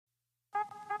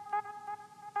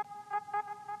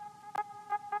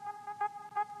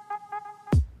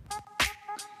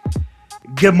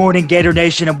Good morning, Gator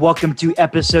Nation, and welcome to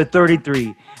episode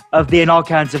 33 of the In All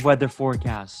Kinds of Weather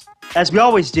Forecast. As we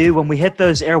always do when we hit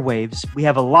those airwaves, we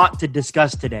have a lot to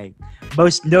discuss today,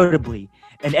 most notably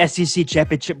an SEC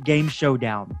championship game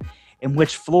showdown in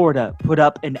which Florida put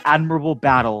up an admirable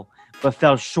battle but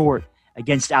fell short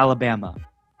against Alabama.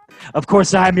 Of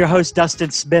course, I am your host, Dustin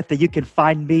Smith, and you can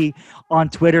find me on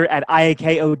Twitter at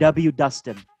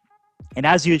IAKOWDustin. And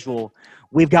as usual,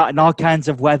 we've got An All Kinds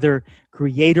of Weather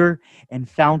creator and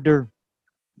founder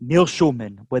Neil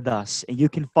Schulman with us, and you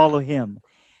can follow him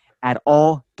at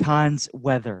All Kinds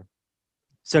Weather.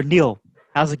 So, Neil,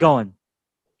 how's it going?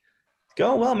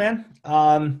 Going well, man.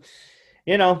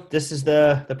 This is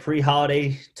the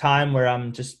pre-holiday time where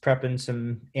I'm just prepping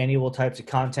some annual types of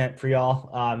content for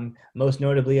y'all. Most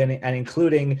notably, and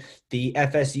including the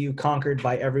FSU Conquered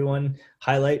by Everyone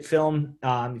highlight film.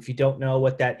 If you don't know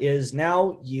what that is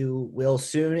now, you will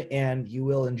soon, and you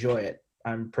will enjoy it.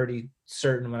 I'm pretty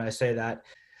certain when I say that.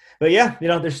 But yeah,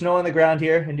 there's snow on the ground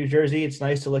here in New Jersey. It's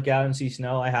nice to look out and see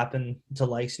snow. I happen to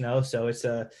like snow, so it's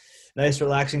a nice,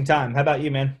 relaxing time. How about you,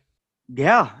 man?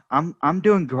 Yeah, I'm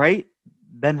doing great.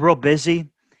 Been real busy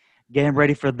getting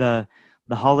ready for the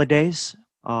holidays.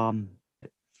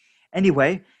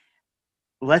 Anyway,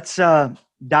 let's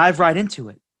dive right into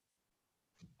it.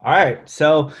 All right.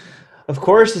 So, of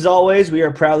course, as always, we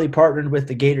are proudly partnered with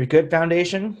the Gator Good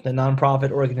Foundation, the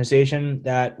nonprofit organization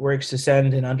that works to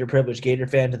send an underprivileged Gator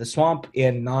fan to the swamp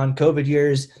in non-COVID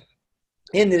years.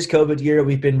 In this COVID year,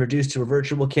 we've been reduced to a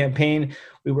virtual campaign.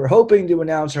 We were hoping to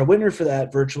announce our winner for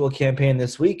that virtual campaign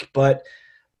this week, but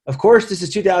of course, this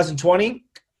is 2020.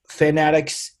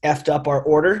 Fanatics effed up our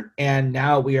order, and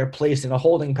now we are placed in a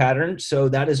holding pattern, so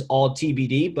that is all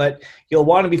TBD, but you'll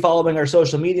want to be following our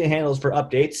social media handles for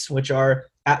updates, which are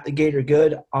at the Gator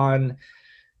Good on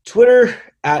Twitter,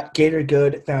 at Gator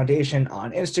Good Foundation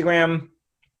on Instagram,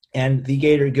 and the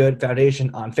Gator Good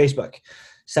Foundation on Facebook.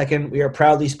 Second, we are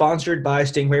proudly sponsored by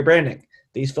Stingray Branding.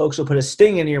 These folks will put a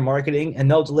sting into your marketing,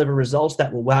 and they'll deliver results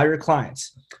that will wow your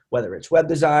clients. Whether it's web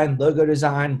design, logo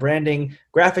design, branding,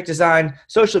 graphic design,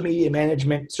 social media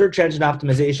management, search engine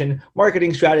optimization,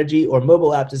 marketing strategy, or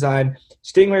mobile app design,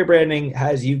 Stingray Branding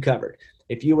has you covered.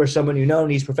 If you or someone you know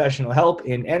needs professional help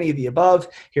in any of the above,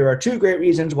 here are 2 great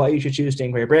reasons why you should choose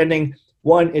Stingray Branding.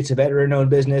 1, it's a veteran-owned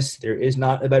business. There is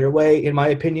not a better way, in my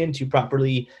opinion, to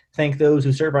properly thank those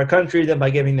who serve our country than by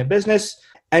giving them business.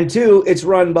 And 2, it's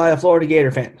run by a Florida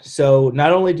Gator fan. So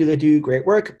not only do they do great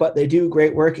work, but they do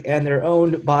great work, and they're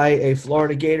owned by a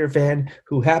Florida Gator fan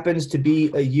who happens to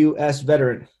be a U.S.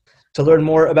 veteran. To learn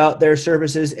more about their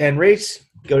services and rates,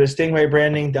 go to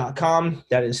stingraybranding.com.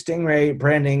 That is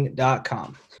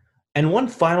stingraybranding.com. And one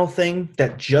final thing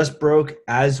that just broke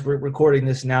as we're recording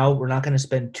this now, we're not going to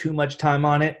spend too much time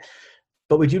on it,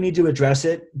 but we do need to address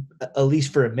it at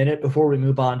least for a minute before we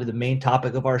move on to the main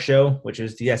topic of our show, which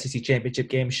is the SEC championship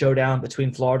game showdown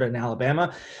between Florida and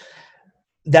Alabama.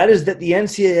 That is that the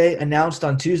NCAA announced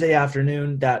on Tuesday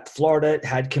afternoon that Florida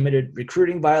had committed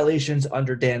recruiting violations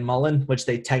under Dan Mullen, which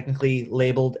they technically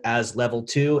labeled as level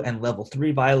 2 and level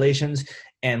 3 violations,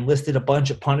 and listed a bunch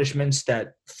of punishments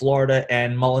that Florida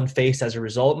and Mullen faced as a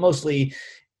result, mostly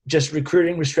just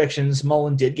recruiting restrictions.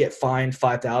 Mullen did get fined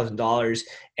 $5,000,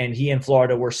 and he and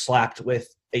Florida were slapped with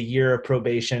a year of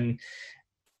probation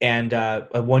and a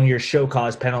 1-year show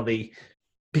cause penalty.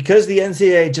 Because the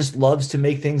NCAA just loves to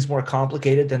make things more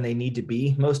complicated than they need to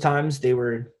be, most times they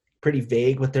were pretty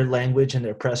vague with their language and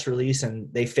their press release, and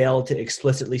they failed to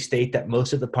explicitly state that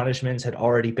most of the punishments had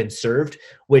already been served,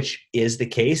 which is the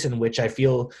case, and which I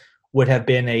feel would have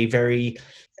been a very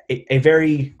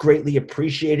greatly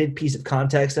appreciated piece of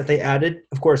context that they added.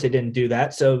 Of course, they didn't do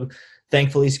that. So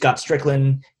thankfully, Scott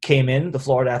Strickland came in, the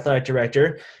Florida athletic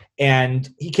director, and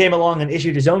he came along and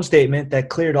issued his own statement that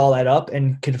cleared all that up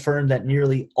and confirmed that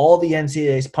nearly all the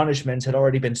NCAA's punishments had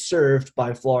already been served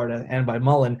by Florida and by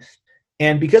Mullen.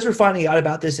 And because we're finding out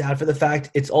about this after the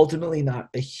fact, it's ultimately not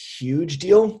a huge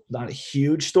deal, not a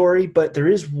huge story, but there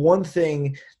is one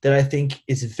thing that I think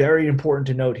is very important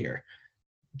to note here.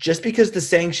 Just because the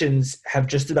sanctions have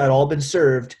just about all been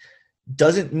served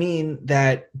doesn't mean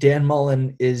that Dan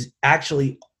Mullen is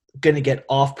actually going to get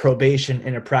off probation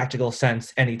in a practical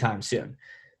sense anytime soon.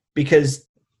 Because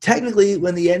technically,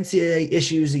 when the NCAA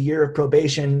issues a year of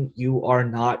probation, you are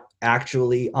not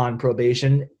actually on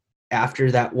probation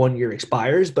after that 1 year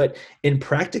expires. But in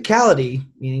practicality,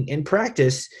 meaning in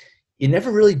practice, you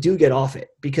never really do get off it,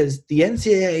 because the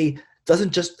NCAA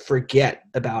doesn't just forget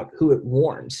about who it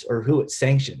warns or who it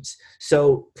sanctions.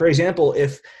 So, for example,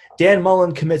 if Dan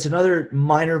Mullen commits another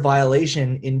minor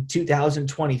violation in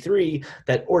 2023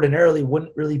 that ordinarily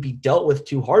wouldn't really be dealt with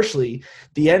too harshly,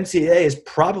 the NCAA is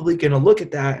probably going to look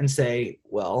at that and say,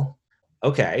 well,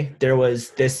 okay, there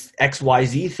was this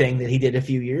XYZ thing that he did a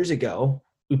few years ago.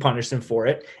 We punished him for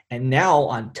it. And now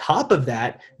on top of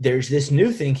that, there's this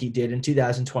new thing he did in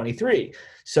 2023.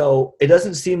 So it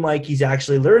doesn't seem like he's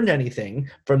actually learned anything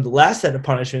from the last set of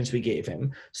punishments we gave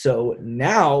him. So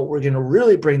now we're going to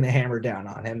really bring the hammer down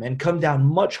on him and come down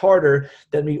much harder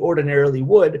than we ordinarily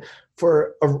would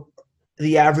for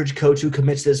the average coach who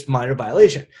commits this minor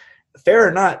violation. Fair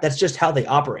or not, that's just how they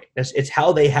operate. It's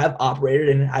how they have operated,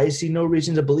 and I see no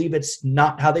reason to believe it's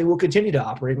not how they will continue to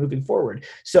operate moving forward.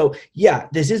 So, yeah,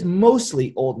 this is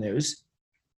mostly old news.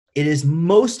 It is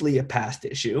mostly a past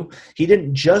issue. He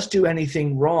didn't just do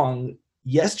anything wrong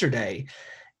yesterday.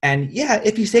 And, yeah,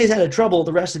 if he stays out of trouble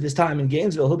the rest of his time in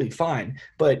Gainesville, he'll be fine.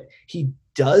 But he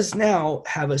does now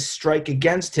have a strike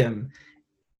against him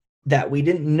that we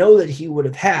didn't know that he would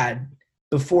have had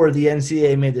before the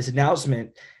NCAA made this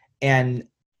announcement. And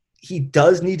he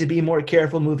does need to be more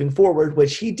careful moving forward,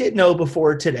 which he did know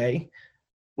before today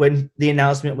when the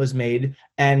announcement was made,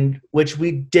 and which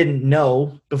we didn't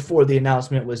know before the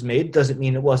announcement was made. Doesn't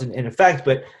mean it wasn't in effect,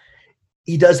 but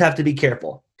he does have to be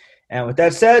careful. And with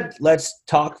that said, let's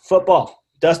talk football.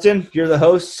 Dustin, you're the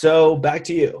host, so back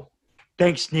to you.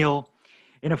 Thanks, Neil.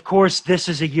 And of course, this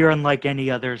is a year unlike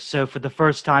any other. So for the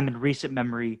first time in recent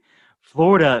memory,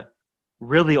 Florida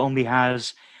really only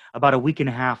has about a week and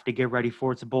a half to get ready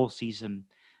for its bowl season.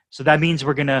 So that means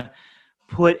we're going to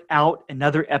put out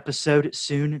another episode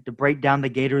soon to break down the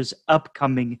Gators'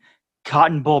 upcoming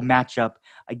Cotton Bowl matchup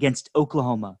against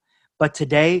Oklahoma. But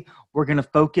today, we're going to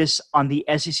focus on the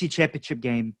SEC Championship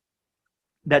game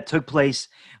that took place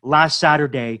last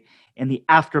Saturday in the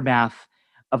aftermath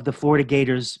of the Florida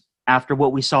Gators after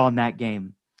what we saw in that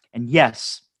game. And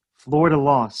yes, Florida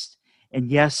lost. And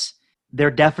yes, there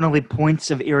are definitely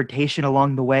points of irritation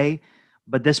along the way,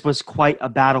 but this was quite a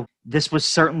battle. This was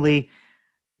certainly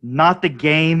not the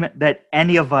game that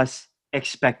any of us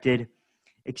expected,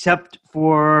 except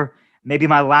for maybe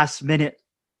my last-minute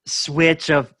switch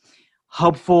of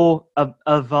hopeful a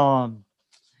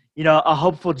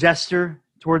hopeful gesture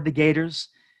toward the Gators.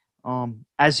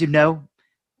 As you know,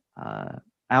 I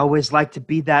always like to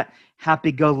be that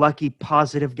happy-go-lucky,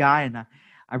 positive guy, and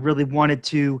I really wanted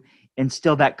to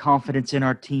instill that confidence in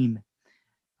our team.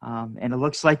 And it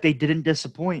looks like they didn't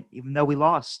disappoint, even though we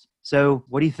lost. So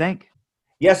what do you think?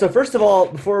 Yeah, so first of all,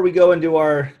 before we go into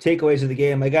our takeaways of the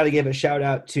game, I got to give a shout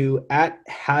out to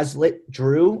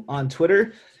 @HazlittDrew on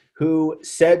Twitter, who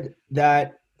said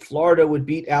that Florida would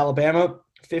beat Alabama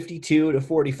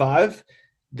 52-45.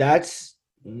 That's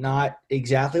not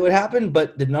exactly what happened,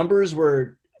 but the numbers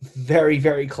were very,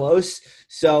 very close.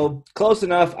 So close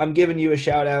enough. I'm giving you a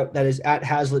shout out. That is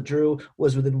 @HazlittDrew,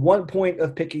 was within 1 point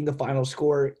of picking the final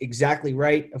score exactly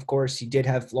right. Of course, he did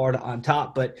have Florida on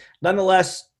top, but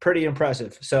nonetheless, pretty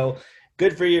impressive. So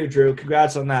good for you, Drew.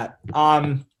 Congrats on that.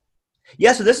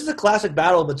 So this is a classic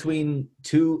battle between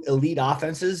two elite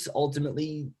offenses.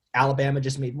 Ultimately, Alabama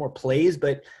just made more plays,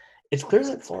 but it's clear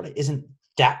that Florida isn't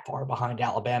that far behind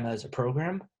Alabama as a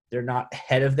program. They're not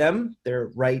ahead of them.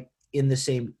 They're right in the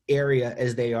same area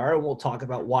as they are. We'll talk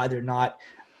about why they're not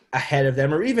ahead of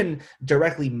them or even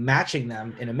directly matching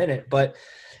them in a minute. But,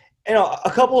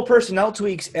 a couple of personnel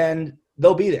tweaks and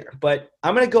they'll be there. But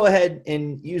I'm going to go ahead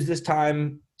and use this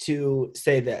time to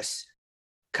say this.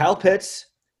 Kyle Pitts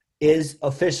is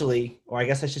officially, or I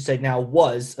guess I should say now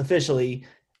was officially,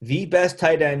 the best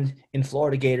tight end in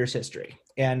Florida Gators history.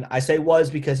 And I say was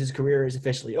because his career is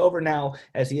officially over now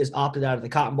as he has opted out of the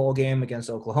Cotton Bowl game against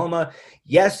Oklahoma.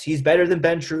 Yes, he's better than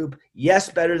Ben Troop. Yes,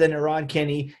 better than Iran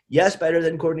Kinney. Yes, better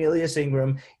than Cornelius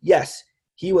Ingram. Yes,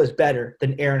 he was better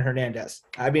than Aaron Hernandez.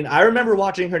 I mean, I remember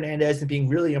watching Hernandez and being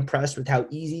really impressed with how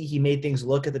easy he made things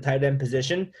look at the tight end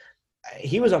position.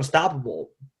 He was unstoppable.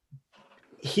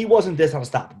 He wasn't this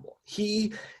unstoppable.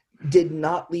 He did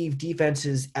not leave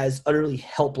defenses as utterly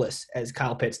helpless as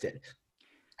Kyle Pitts did.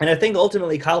 And I think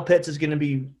ultimately Kyle Pitts is going to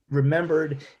be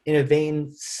remembered in a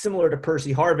vein similar to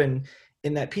Percy Harvin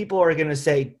in that people are going to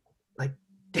say, like,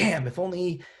 damn, if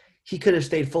only he could have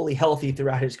stayed fully healthy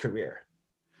throughout his career.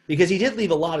 Because he did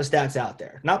leave a lot of stats out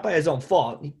there, not by his own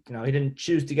fault. He didn't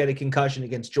choose to get a concussion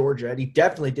against Georgia, and he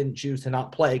definitely didn't choose to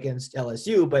not play against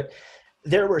LSU. But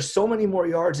there were so many more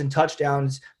yards and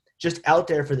touchdowns just out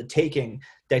there for the taking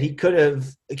that he could have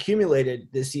accumulated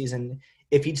this season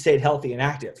if he'd stayed healthy and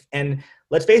active. And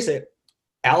let's face it,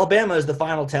 Alabama is the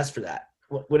final test for that.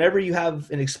 Whenever you have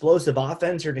an explosive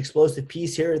offense or an explosive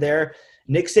piece here or there,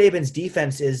 Nick Saban's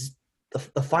defense is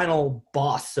the final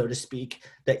boss, so to speak,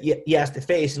 that he has to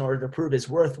face in order to prove his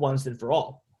worth once and for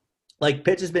all. Like,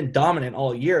 Pitts has been dominant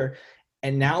all year,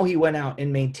 and now he went out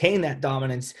and maintained that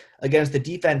dominance against the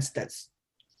defense that's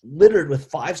littered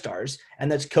with 5 stars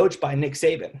and that's coached by Nick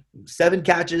Saban. 7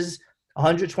 catches,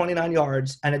 129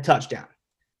 yards, and a touchdown.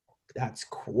 That's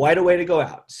quite a way to go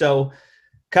out. So,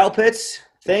 Kyle Pitts,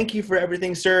 thank you for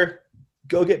everything, sir.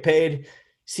 Go get paid.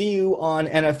 See you on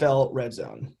NFL Red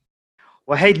Zone.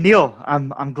 Well, hey, Neil,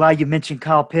 I'm glad you mentioned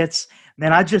Kyle Pitts.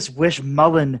 Man, I just wish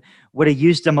Mullen would have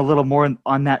used him a little more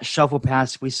on that shovel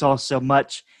pass we saw so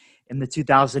much in the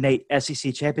 2008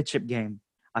 SEC Championship game.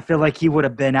 I feel like he would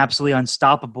have been absolutely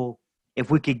unstoppable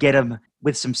if we could get him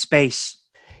with some space.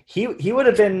 He would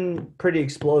have been pretty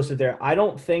explosive there. I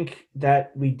don't think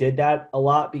that we did that a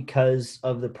lot because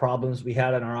of the problems we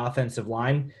had on our offensive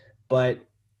line. But,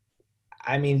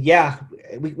 I mean, yeah,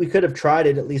 we could have tried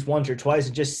it at least once or twice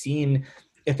and just seen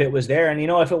if it was there. And,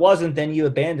 if it wasn't, then you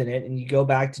abandon it and you go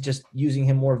back to just using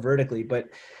him more vertically. But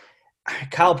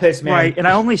Kyle Pitts, man. Right, and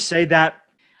I only say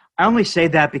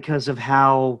that because of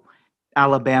how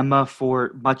Alabama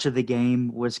for much of the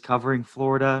game was covering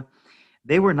Florida.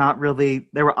 They were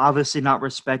obviously not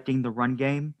respecting the run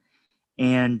game.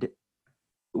 And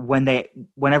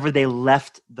whenever they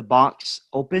left the box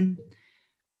open,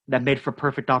 that made for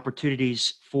perfect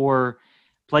opportunities for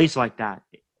plays like that.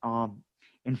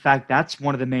 In fact, that's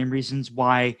one of the main reasons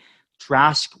why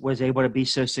Trask was able to be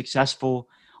so successful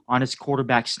on his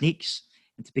quarterback sneaks.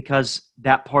 It's because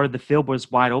that part of the field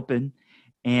was wide open,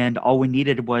 and all we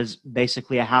needed was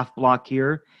basically a half block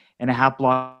here, and a half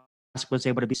block was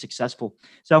able to be successful.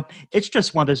 So it's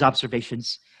just one of those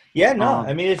observations. Yeah, no,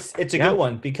 I mean, it's a good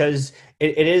one because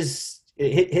his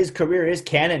career is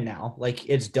canon now. Like,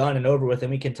 it's done and over with,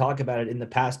 and we can talk about it in the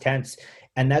past tense.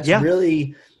 And that's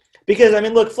really because, I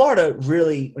mean, look, Florida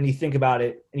really, when you think about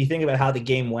it and you think about how the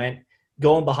game went,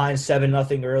 going behind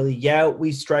 7-0 early,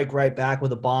 we strike right back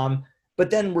with a bomb, but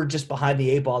then we're just behind the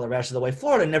 8 ball the rest of the way.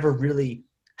 Florida never really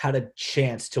had a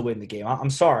chance to win the game. I'm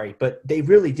sorry, but they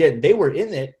really didn't. They were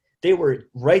in it. They were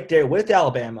right there with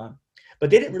Alabama, but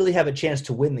they didn't really have a chance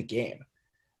to win the game.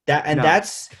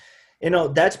 That's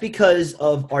because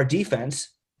of our defense.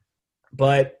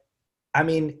 But, I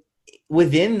mean,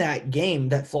 within that game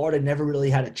that Florida never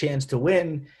really had a chance to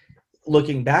win,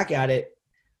 looking back at it,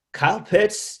 Kyle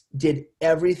Pitts did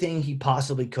everything he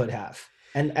possibly could have.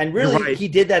 And really, he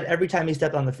did that every time he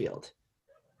stepped on the field.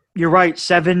 You're right.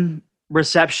 7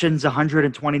 receptions,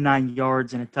 129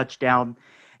 yards, and a touchdown.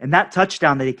 And that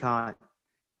touchdown that he caught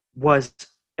was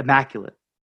immaculate.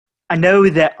 I know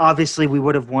that obviously we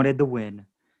would have wanted the win,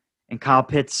 and Kyle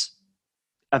Pitts,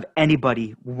 of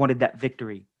anybody, wanted that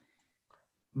victory.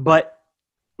 But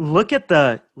look at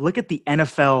the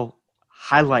NFL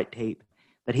highlight tape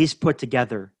that he's put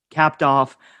together, capped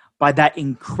off by that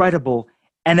incredible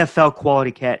NFL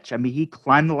quality catch. I mean, he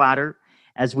climbed the ladder,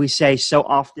 as we say so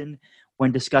often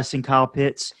when discussing Kyle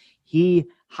Pitts. He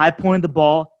high-pointed the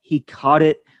ball. He caught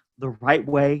it the right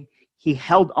way. He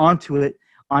held onto it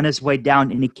on his way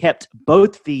down, and he kept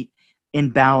both feet in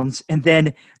bounds and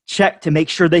then checked to make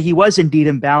sure that he was indeed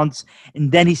in bounds.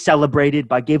 And then he celebrated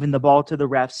by giving the ball to the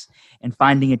refs and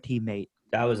finding a teammate.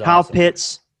 That was Kyle awesome.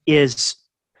 Pitts is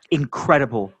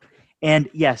incredible. And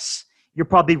yes, you're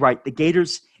probably right. The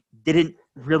Gators didn't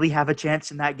really have a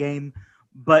chance in that game.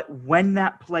 But when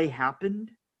that play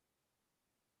happened,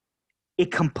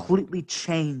 it completely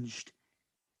changed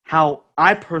how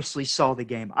I personally saw the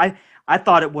game. I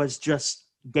thought it was just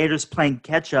Gators playing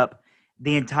catch-up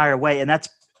the entire way, and that's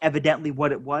evidently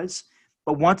what it was.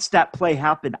 But once that play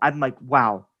happened, I'm like,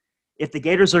 wow, if the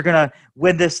Gators are going to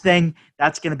win this thing,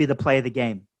 that's going to be the play of the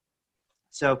game.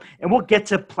 So, and we'll get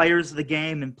to players of the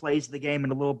game and plays of the game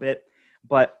in a little bit,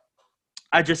 but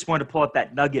I just wanted to pull up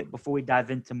that nugget before we dive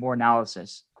into more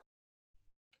analysis.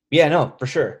 Yeah, no, for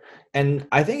sure. And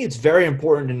I think it's very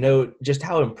important to note just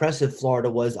how impressive Florida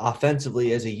was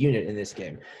offensively as a unit in this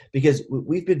game, because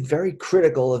we've been very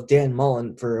critical of Dan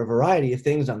Mullen for a variety of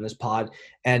things on this pod,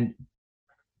 and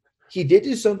he did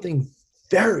do something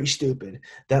very stupid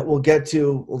that we'll get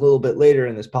to a little bit later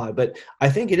in this pod. But I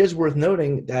think it is worth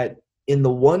noting that in the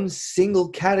one single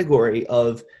category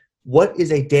of what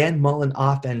is a Dan Mullen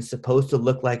offense supposed to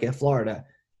look like at Florida,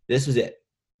 this was it.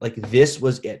 Like, this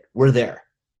was it. We're there.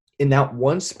 In that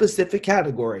one specific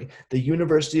category, the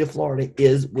University of Florida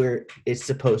is where it's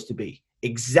supposed to be,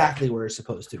 exactly where it's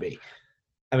supposed to be.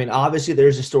 I mean, obviously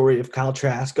there's a story of Kyle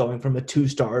Trask going from a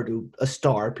 2-star to a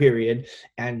star, period,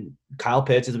 and Kyle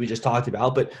Pitts, as we just talked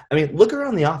about. But, I mean, look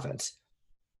around the offense.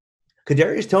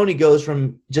 Kadarius Toney goes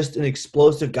from just an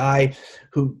explosive guy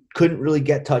who couldn't really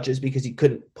get touches because he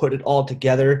couldn't put it all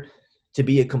together to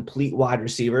be a complete wide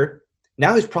receiver.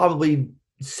 Now he's probably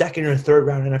second or third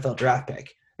round NFL draft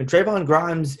pick. And Trayvon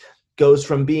Grimes goes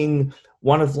from being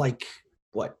one of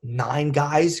 9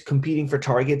 guys competing for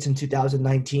targets in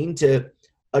 2019 to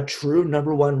a true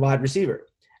number 1 wide receiver.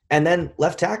 And then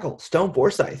left tackle, Stone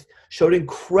Forsythe, showed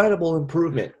incredible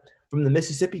improvement from the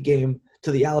Mississippi game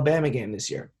to the Alabama game this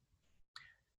year.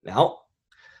 Now,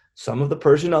 some of the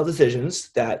personnel decisions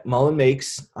that Mullen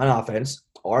makes on offense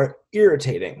are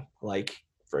irritating, like,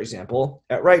 for example,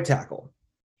 at right tackle.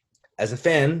 As a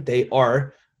fan, they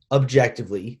are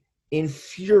objectively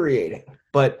infuriating.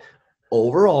 But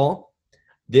overall,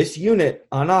 this unit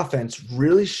on offense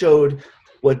really showed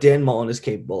what Dan Mullen is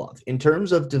capable of. In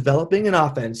terms of developing an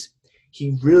offense,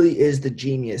 he really is the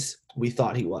genius we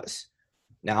thought he was.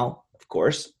 Now, of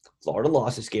course, Florida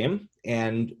lost this game,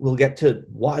 and we'll get to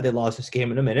why they lost this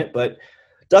game in a minute. But,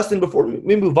 Dustin, before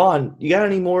we move on, you got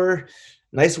any more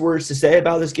nice words to say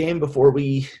about this game before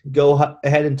we go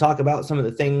ahead and talk about some of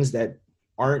the things that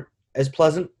aren't as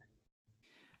pleasant?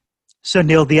 So,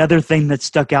 Neil, the other thing that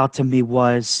stuck out to me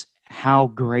was how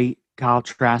great Kyle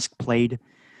Trask played.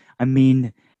 I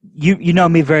mean, you know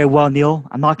me very well, Neil.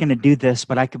 I'm not going to do this,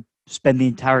 but I could spend the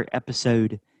entire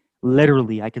episode,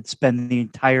 literally, I could spend the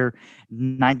entire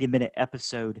 90-minute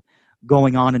episode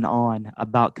going on and on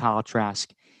about Kyle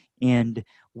Trask. And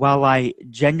while I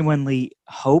genuinely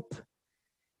hope,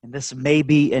 and this may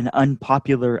be an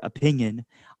unpopular opinion,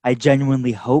 I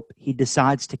genuinely hope he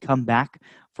decides to come back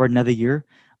for another year.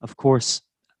 Of course,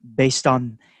 based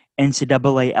on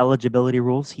NCAA eligibility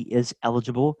rules, he is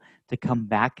eligible to come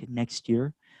back next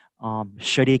year.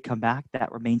 Should he come back,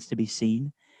 that remains to be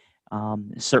seen.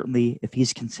 Certainly, if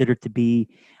he's considered to be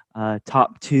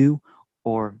top 2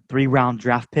 or 3 round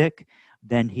draft pick,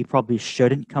 then he probably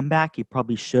shouldn't come back. He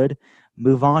probably should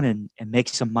move on and make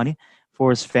some money for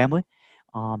his family.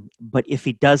 But if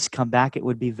he does come back, it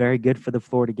would be very good for the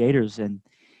Florida Gators. And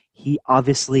he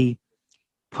obviously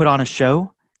put on a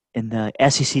show in the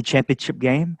SEC championship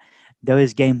game. Though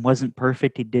his game wasn't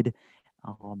perfect, he did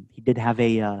have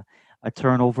a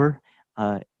turnover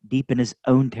deep in his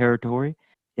own territory.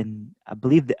 And I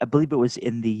believe it was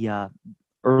in the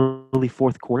early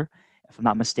fourth quarter, if I'm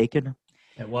not mistaken.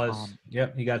 It was.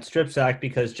 Yep, he got strip sacked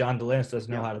because John Delance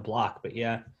doesn't know how to block. But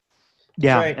yeah.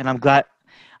 Yeah, right. And I'm glad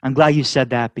you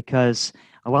said that, because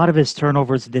a lot of his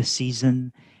turnovers this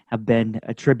season have been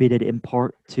attributed in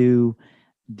part to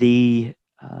the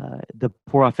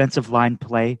poor offensive line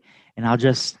play, and I'll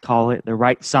just call it the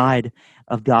right side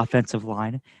of the offensive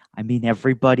line. I mean,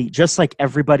 every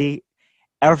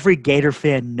Gator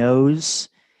fan knows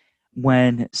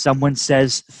when someone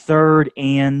says third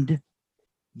and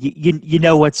you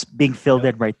know what's being filled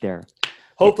in right there.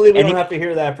 Hopefully we don't have to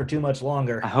hear that for too much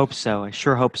longer. I hope so. I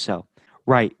sure hope so.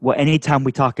 Right. Well, anytime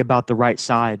we talk about the right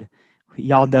side,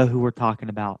 y'all know who we're talking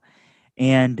about.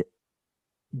 And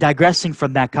digressing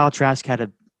from that, Kyle Trask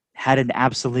had an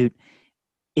absolute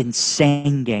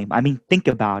insane game. I mean, think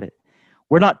about it.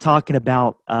 We're not talking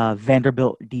about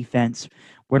Vanderbilt defense.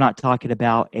 We're not talking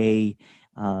about a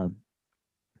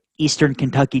Eastern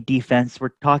Kentucky defense. We're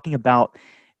talking about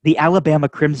the Alabama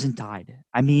Crimson Tide.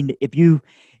 I mean, if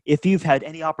you've had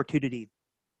any opportunity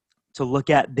to look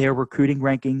at their recruiting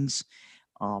rankings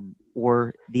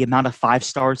or the amount of 5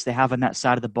 stars they have on that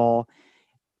side of the ball,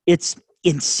 it's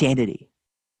insanity.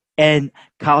 And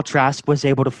Kyle Trask was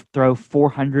able to throw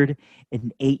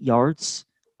 408 yards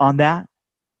on that.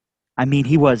 I mean,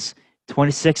 he was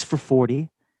 26 for 40,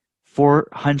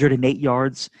 408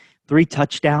 yards, 3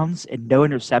 touchdowns, and no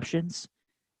interceptions.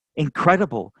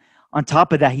 Incredible. On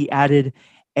top of that, he added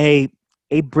a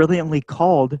brilliantly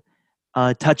called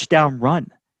touchdown run.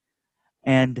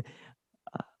 And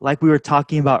like we were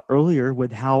talking about earlier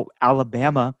with how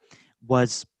Alabama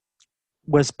was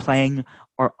playing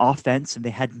our offense and they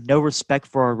had no respect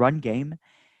for our run game.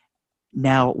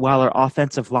 Now, while our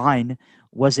offensive line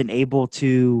wasn't able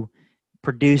to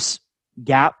produce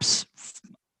gaps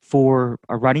for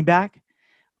a running back,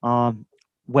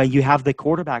 when you have the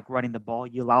quarterback running the ball,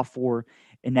 you allow for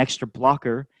an extra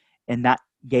blocker, and that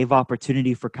gave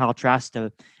opportunity for Kyle Trask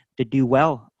to do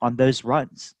well on those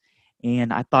runs.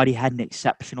 And I thought he had an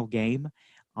exceptional game.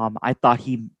 I thought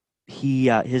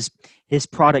his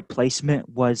product placement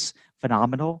was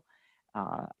phenomenal.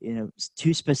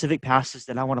 2 specific passes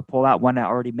that I want to pull out. One I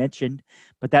already mentioned,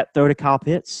 but that throw to Kyle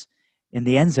Pitts in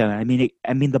the end zone. I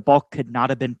mean, the ball could not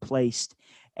have been placed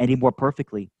any more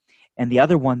perfectly. And the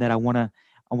other one that I want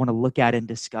to look at and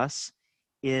discuss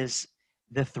is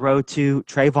the throw to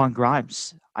Trayvon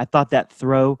Grimes. I thought that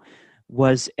throw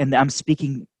was, and I'm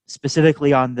speaking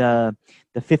specifically on the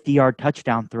 50-yard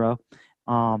touchdown throw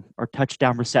or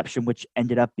touchdown reception, which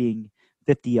ended up being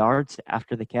 50 yards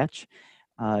after the catch.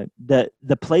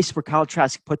 The place where Kyle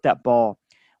Trask put that ball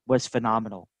was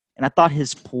phenomenal. And I thought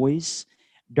his poise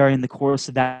during the course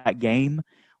of that game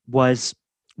was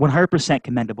 100%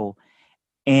 commendable.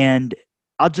 And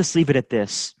I'll just leave it at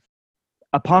this.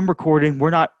 Upon recording, we're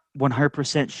not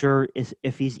 100% sure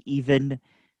if he's even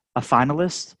a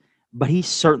finalist, but he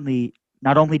certainly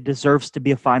not only deserves to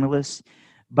be a finalist,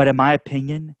 but in my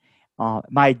opinion,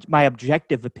 my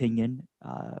objective opinion,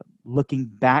 looking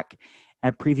back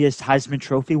at previous Heisman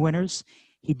Trophy winners,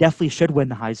 he definitely should win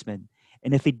the Heisman.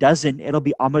 And if he doesn't, it'll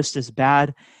be almost as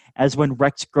bad as when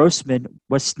Rex Grossman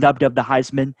was snubbed of the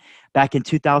Heisman back in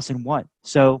 2001.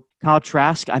 So Kyle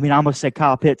Trask, I almost said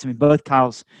Kyle Pitts. Both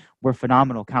Kyles were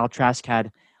phenomenal. Kyle Trask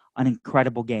had an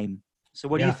incredible game. So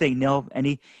what do you think, Neil?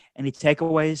 Any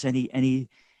takeaways?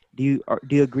 Do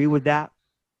you agree with that?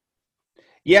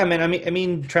 Yeah,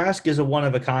 man. Trask is a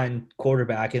one-of-a-kind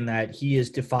quarterback in that he has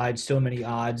defied so many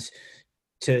odds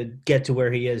to get to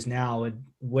where he is now. And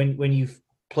when you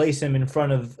place him in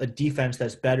front of a defense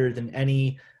that's better than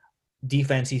any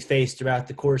defense he's faced throughout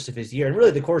the course of his year, and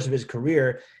really the course of his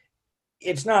career,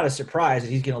 it's not a surprise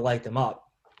that he's going to light them up.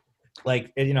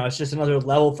 It's just another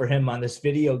level for him on this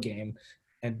video game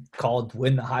and called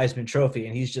Win the Heisman Trophy,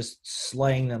 and he's just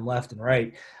slaying them left and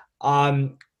right.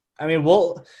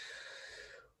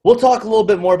 We'll talk a little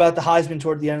bit more about the Heisman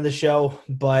toward the end of the show,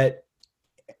 but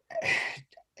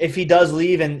if he does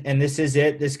leave and this is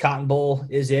it, this Cotton Bowl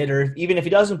is it, or even if he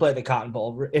doesn't play the Cotton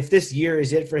Bowl, if this year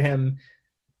is it for him,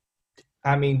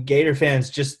 Gator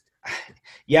fans just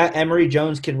 – Emory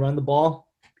Jones can run the ball,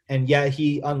 and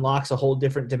he unlocks a whole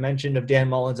different dimension of Dan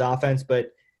Mullen's offense,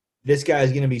 but this guy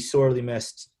is going to be sorely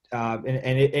missed. And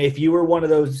if you were one of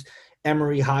those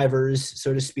Emory hivers,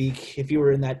 so to speak, if you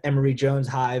were in that Emory Jones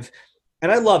hive –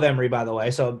 and I love Emory, by the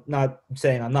way, so I'm not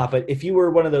saying I'm not, but if you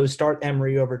were one of those start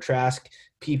Emory over Trask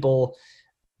people,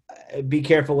 be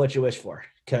careful what you wish for,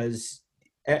 because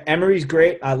Emory's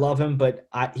great. I love him, but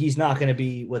he's not going to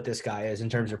be what this guy is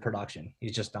in terms of production.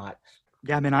 He's just not.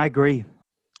 Yeah, I agree.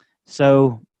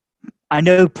 So I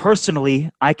know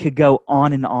personally I could go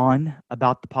on and on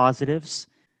about the positives,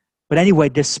 but anyway,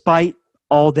 despite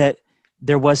all that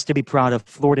there was to be proud of,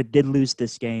 Florida did lose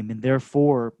this game, and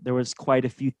therefore there was quite a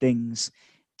few things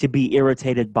to be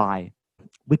irritated by.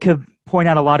 We could point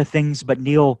out a lot of things, but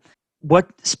Neil, what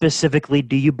specifically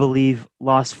do you believe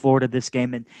lost Florida this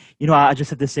game? And, I just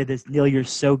have to say this, Neil, you're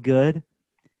so good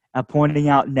at pointing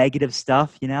out negative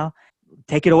stuff,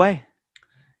 Take it away.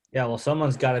 Yeah, well,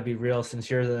 someone's got to be real since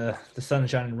you're the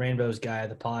sunshine and rainbows guy of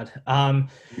the pod.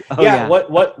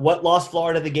 What lost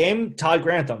Florida the game? Todd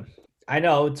Grantham. I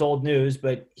know it's old news,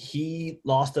 but he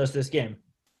lost us this game.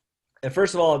 And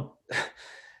first of all,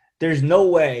 there's no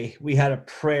way we had a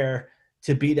prayer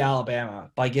to beat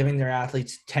Alabama by giving their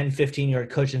athletes 10, 15-yard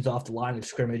cushions off the line of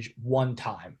scrimmage one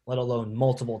time, let alone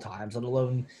multiple times, let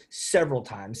alone several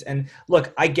times. And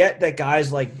look, I get that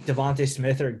guys like Devontae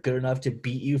Smith are good enough to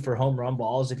beat you for home run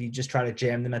balls if you just try to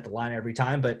jam them at the line every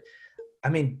time. But,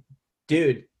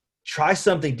 dude, try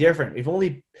something different. We've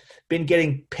only been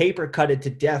getting paper cutted to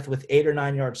death with 8 or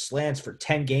 9 yard slants for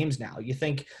 10 games now. You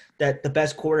think that the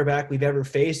best quarterback we've ever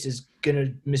faced is going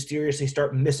to mysteriously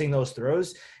start missing those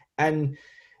throws? And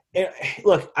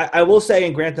look, I will say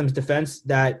in Grantham's defense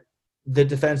that the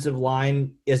defensive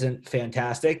line isn't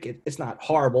fantastic. It's not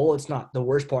horrible. It's not the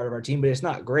worst part of our team, but it's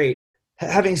not great.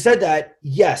 Having said that,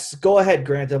 yes, go ahead,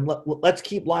 Grantham. Let's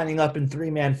keep lining up in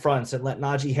 3-man fronts and let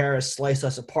Najee Harris slice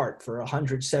us apart for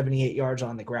 178 yards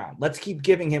on the ground. Let's keep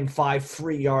giving him 5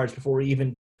 free yards before we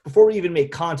even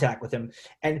make contact with him.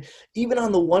 And even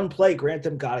on the one play,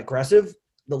 Grantham got aggressive.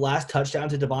 The last touchdown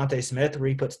to Devontae Smith, where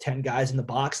he puts 10 guys in the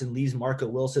box and leaves Marco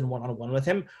Wilson one-on-one with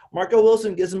him. Marco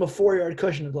Wilson gives him a 4-yard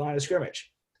cushion at the line of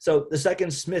scrimmage. So the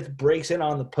second Smith breaks in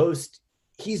on the post,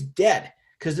 he's dead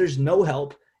because there's no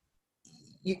help.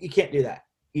 You can't do that.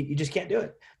 You just can't do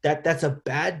it. That's a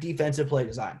bad defensive play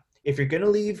design. If you're going to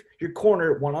leave your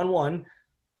corner one-on-one,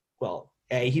 well,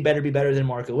 A, he better be better than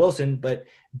Marco Wilson, but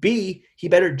B, he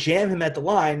better jam him at the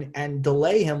line and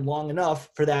delay him long enough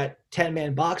for that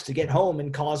 10-man box to get home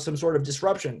and cause some sort of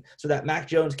disruption so that Mac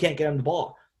Jones can't get him the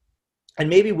ball. And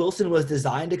maybe Wilson was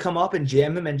designed to come up and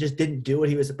jam him and just didn't do what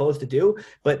he was supposed to do,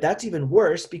 but that's even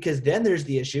worse because then there's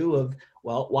the issue of,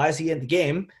 well, why is he in the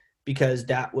game? Because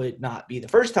that would not be the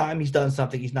first time he's done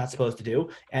something he's not supposed to do,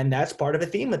 and that's part of a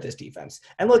theme with this defense.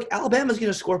 And look, Alabama's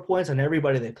going to score points on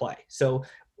everybody they play. So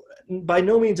by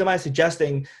no means am I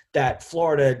suggesting that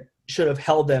Florida should have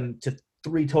held them to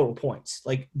 3 total points.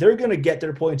 Like, they're going to get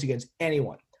their points against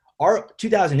anyone. Our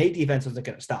 2008 defense wasn't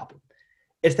going to stop them.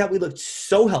 It's that we looked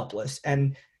so helpless,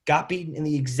 and got beaten in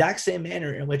the exact same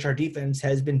manner in which our defense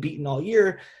has been beaten all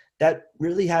year, that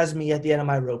really has me at the end of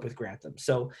my rope with Grantham.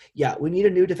 So, yeah, we need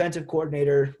a new defensive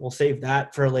coordinator. We'll save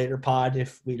that for a later pod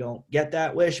if we don't get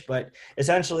that wish. But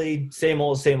essentially, same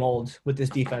old with this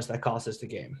defense that cost us the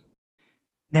game.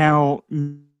 Now,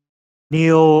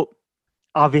 Neil,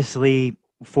 obviously,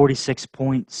 46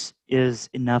 points is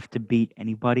enough to beat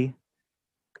anybody.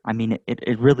 I mean,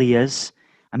 it really is.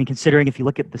 I mean, considering if you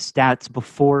look at the stats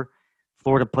before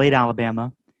Florida played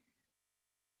Alabama,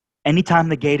 anytime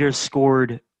the Gators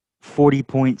scored 40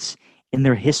 points in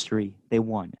their history, they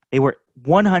won. They were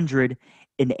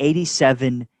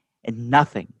 187 and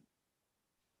nothing.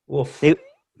 Oof.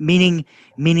 Meaning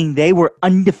they were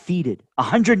undefeated.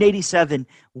 187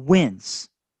 wins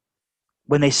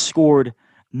when they scored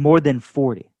more than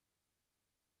 40.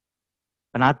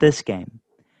 But not this game.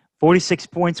 46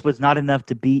 points was not enough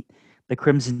to beat the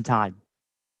Crimson Tide.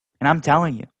 And I'm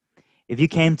telling you, if you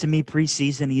came to me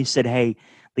preseason and you said, hey,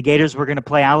 the Gators were going to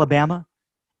play Alabama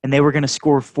and they were going to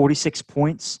score 46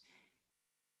 points,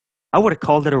 I would have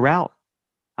called it a rout.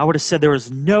 I would have said there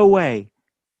was no way,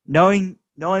 knowing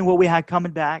what we had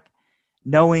coming back,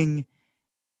 knowing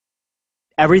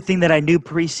everything that I knew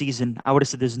preseason, I would have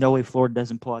said there's no way Florida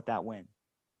doesn't pull out that win.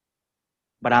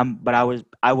 But I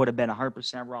would have been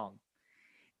 100% wrong.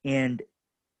 And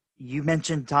you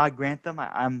mentioned Todd Grantham.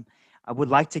 I would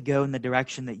like to go in the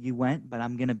direction that you went, but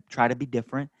I'm going to try to be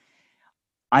different.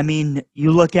 I mean,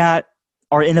 you look at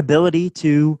our inability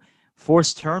to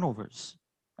force turnovers.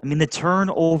 I mean, the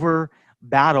turnover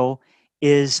battle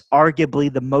is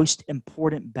arguably the most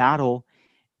important battle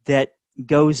that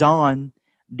goes on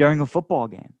during a football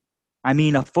game. I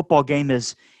mean, a football game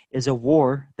is a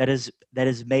war that is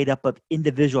made up of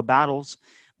individual battles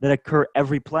that occur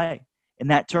every play. In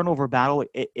that turnover battle,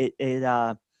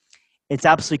 it's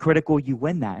absolutely critical you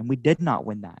win that, and we did not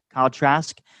win that. Kyle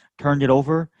Trask turned it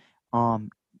over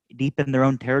deep in their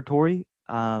own territory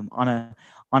on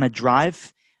a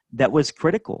drive that was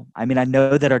critical. I mean, I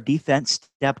know that our defense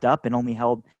stepped up and only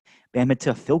held Bama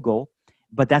to a field goal,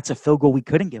 but that's a field goal we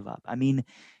couldn't give up. I mean,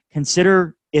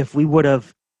 consider if we would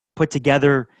have put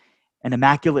together an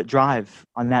immaculate drive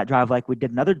on that drive like we did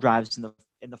in other drives in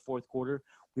the fourth quarter,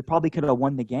 we probably could have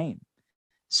won the game.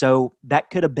 So that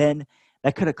could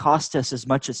have cost us as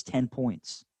much as 10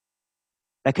 points.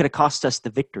 That could have cost us the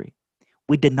victory.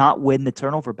 We did not win the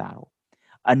turnover battle.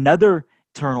 Another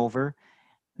turnover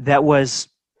that was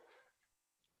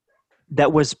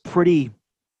pretty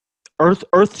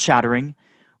earth-shattering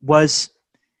was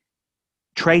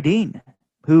Trey Dean,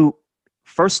 who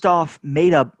first off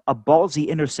made a ballsy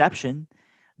interception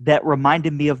that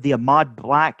reminded me of the Ahmad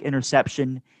Black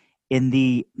interception in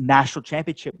the national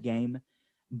championship game.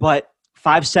 But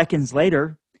 5 seconds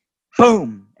later,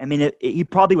 boom. I mean, he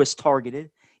probably was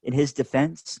targeted in his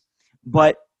defense.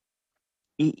 But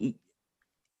in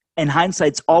hindsight,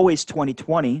 it's always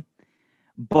 20/20.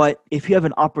 But if you have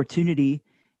an opportunity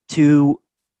to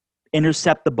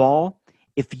intercept the ball,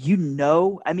 if you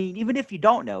know, I mean, even if you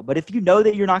don't know, but if you know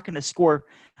that you're not going to score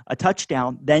a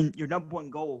touchdown, then your number one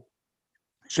goal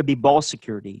should be ball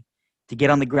security, to get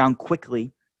on the ground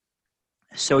quickly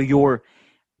so your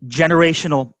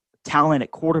generational talent at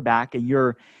quarterback and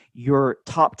your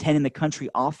top 10 in the country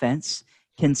offense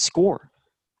can score.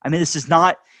 I mean, this isn't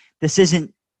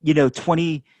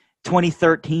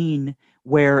 2013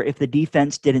 where if the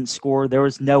defense didn't score, there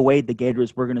was no way the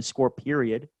Gators were going to score,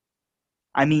 period.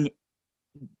 I mean,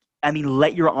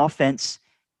 let your offense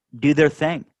do their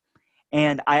thing.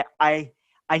 And I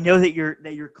know that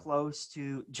you're close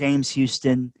to James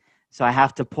Houston, so I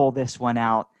have to pull this one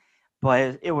out.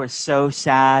 But it was so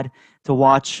sad to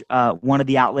watch one of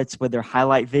the outlets with their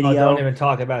highlight video. Oh, don't even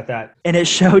talk about that. And it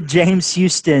showed James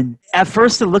Houston. At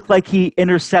first, it looked like he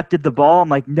intercepted the ball. I'm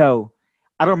like, no,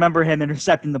 I don't remember him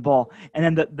intercepting the ball. And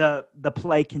then the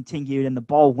play continued, and the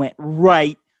ball went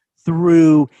right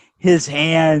through his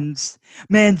hands.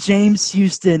 Man, James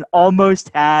Houston almost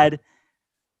had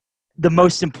the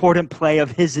most important play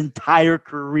of his entire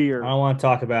career. I don't want to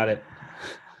talk about it.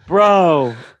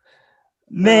 Bro,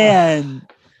 man.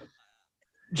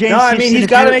 James I mean, he's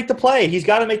got to make the play. He's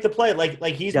got to make the play.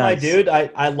 Like he's my dude.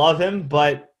 I love him,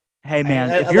 but hey, man,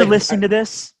 if you're listening to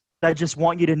this, I just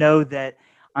want you to know that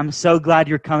I'm so glad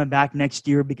you're coming back next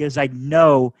year, because I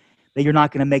know that you're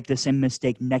not going to make the same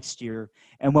mistake next year.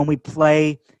 And when we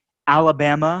play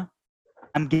Alabama,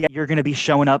 you're going to be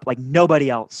showing up like nobody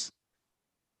else.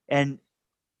 And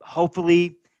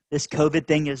hopefully this COVID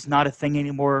thing is not a thing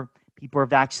anymore. People are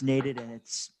vaccinated and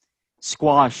it's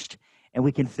squashed, and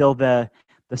we can fill the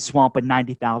swamp with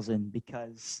 90,000,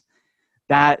 because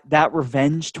that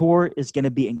revenge tour is going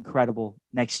to be incredible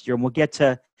next year. And we'll get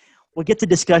to We'll get to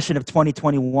discussion of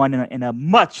 2021 in a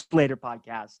much later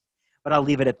podcast, but I'll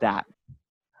leave it at that.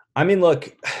 I mean,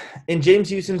 look, in James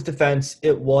Houston's defense,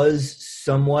 it was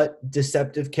somewhat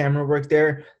deceptive camera work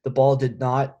there. The ball did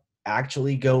not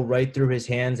actually go right through his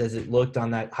hands as it looked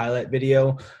on that highlight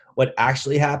video. What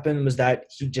actually happened was that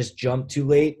he just jumped too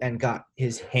late and got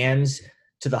his hands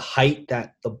to the height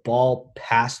that the ball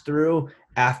passed through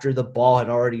after the ball had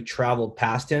already traveled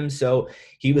past him. So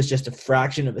he was just a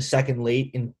fraction of a second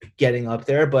late in getting up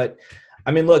there. But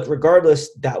I mean, look,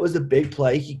 regardless, that was a big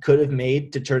play he could have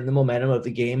made to turn the momentum of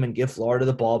the game and give Florida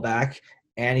the ball back,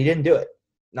 and he didn't do it.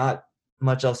 Not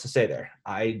much else to say there.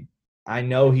 I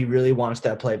know he really wants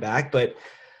that play back, but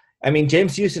I mean,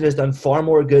 James Houston has done far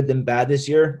more good than bad this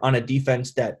year on a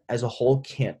defense that as a whole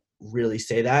can't really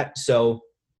say that. So,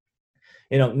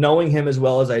 knowing him as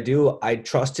well as I do, I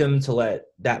trust him to let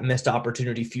that missed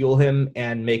opportunity fuel him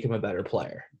and make him a better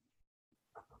player.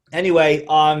 Anyway,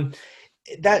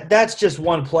 that's just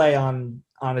one play on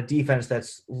a defense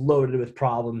that's loaded with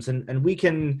problems, and we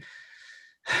can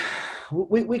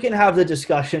have the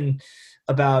discussion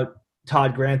about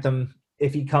Todd Grantham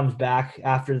if he comes back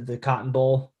after the Cotton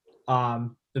Bowl,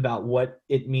 about what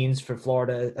it means for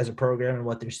Florida as a program and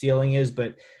what their ceiling is.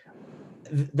 But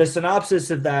the synopsis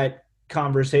of that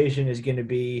conversation is going to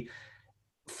be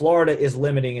Florida is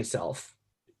limiting itself.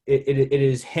 It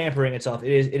is hampering itself.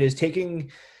 It is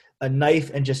taking a knife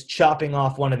and just chopping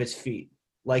off one of its feet.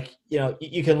 Like,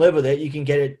 you can live with it. You can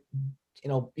get it,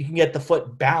 you can get the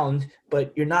foot bound,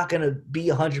 but you're not going to be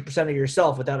 100% of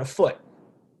yourself without a foot.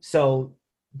 So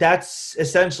that's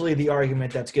essentially the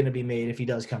argument that's going to be made if he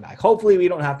does come back. Hopefully we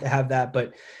don't have to have that.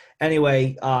 But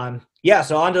anyway,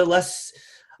 so on to less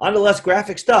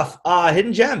graphic stuff.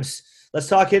 Hidden gems. Let's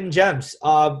talk hidden gems.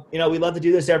 We love to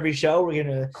do this every show. We're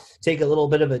going to take a little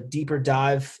bit of a deeper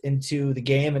dive into the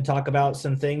game and talk about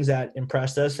some things that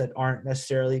impressed us that aren't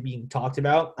necessarily being talked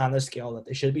about on the scale that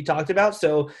they should be talked about.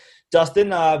 So, Dustin,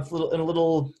 in a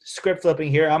little script flipping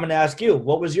here, I'm going to ask you,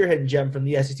 what was your hidden gem from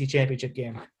the SEC Championship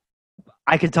game?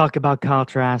 I could talk about Kyle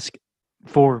Trask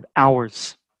for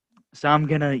hours. So I'm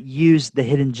going to use the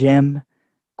hidden gem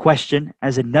question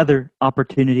as another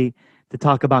opportunity to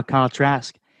talk about Kyle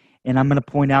Trask. And I'm going to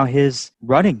point out his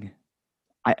running.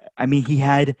 I mean, he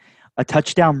had a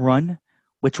touchdown run,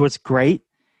 which was great.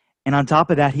 And on top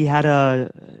of that, he had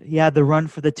the run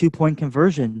for the 2-point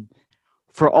conversion.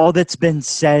 For all that's been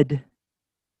said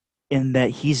in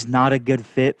that he's not a good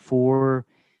fit for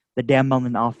the Dan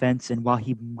Mullen offense, and while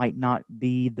he might not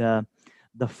be the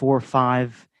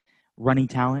 4-5 running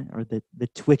talent or the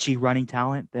twitchy running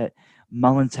talent that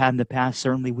Mullen's had in the past,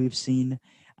 certainly we've seen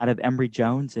out of Emory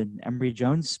Jones, and Emory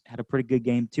Jones had a pretty good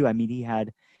game too. I mean, he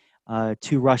had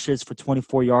 2 rushes for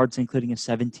 24 yards, including a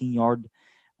 17-yard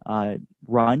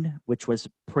run, which was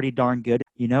pretty darn good.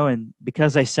 And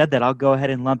because I said that, I'll go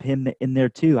ahead and lump him in there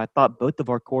too. I thought both of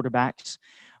our quarterbacks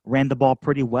ran the ball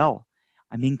pretty well.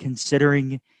 I mean,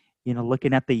 considering,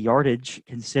 looking at the yardage,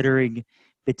 considering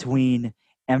between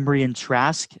Emory and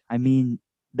Trask, I mean,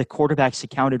 the quarterbacks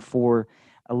accounted for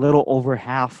a little over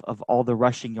half of all the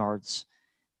rushing yards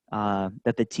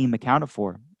that the team accounted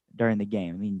for during the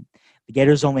game. I mean, the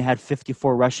Gators only had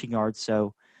 54 rushing yards,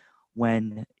 so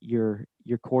when your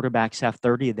quarterbacks have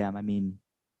 30 of them, I mean,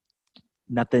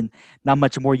 not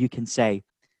much more you can say.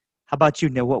 How about you,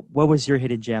 Neil? What was your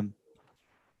hidden gem?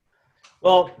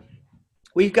 Well,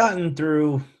 we've gotten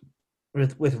through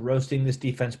with roasting this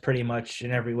defense pretty much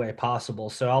in every way possible,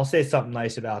 so I'll say something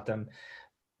nice about them.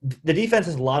 The defense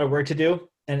has a lot of work to do,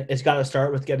 and it's got to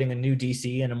start with getting a new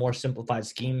DC and a more simplified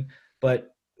scheme.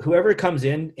 But whoever comes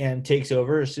in and takes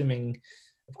over, assuming,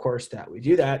 of course, that we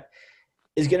do that,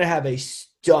 is going to have a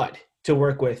stud to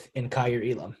work with in Kaiir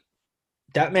Elam.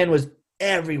 That man was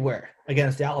everywhere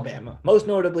against Alabama, most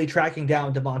notably tracking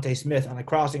down Devontae Smith on a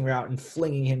crossing route and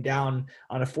flinging him down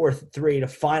on a 4th 3 to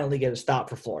finally get a stop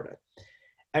for Florida.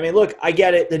 I mean, look, I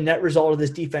get it. The net result of this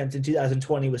defense in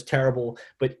 2020 was terrible,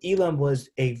 but Elam was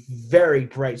a very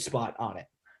bright spot on it.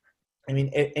 I mean,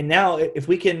 and now if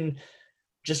we can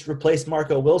just replace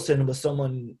Marco Wilson with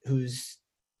someone who's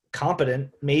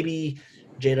competent, maybe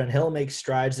Jadon Hill makes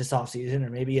strides this offseason, or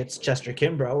maybe it's Chester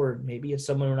Kimbrough, or maybe it's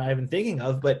someone we're not even thinking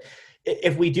of. But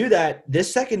if we do that,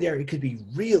 this secondary could be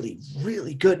really,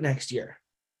 really good next year,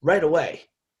 right away.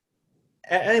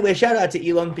 Anyway, shout out to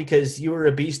Elam, because you were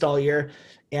a beast all year,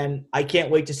 and I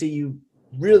can't wait to see you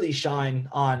really shine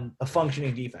on a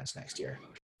functioning defense next year.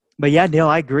 But yeah, Neil,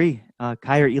 I agree.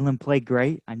 Kaiir Elam played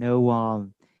great. I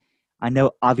know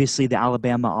obviously the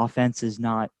Alabama offense is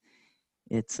not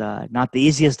the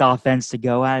easiest offense to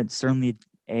go at. It's certainly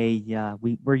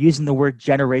we're using the word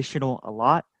generational a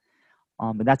lot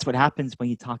And that's what happens when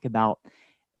you talk about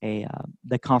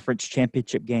the conference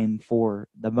championship game for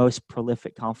the most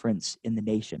prolific conference in the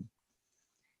nation.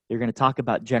 You're going to talk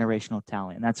about generational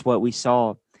talent, and that's what we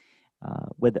saw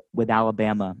with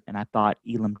Alabama. And I thought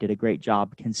Elam did a great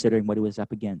job considering what he was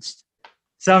up against.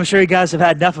 So I'm sure you guys have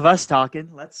had enough of us talking.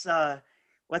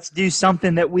 Let's do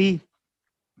something that we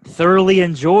thoroughly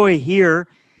enjoy here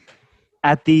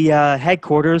at the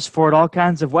headquarters for All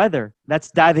Kinds of Weather. That's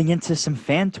diving into some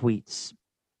fan tweets.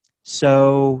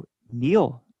 So,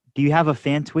 Neil, do you have a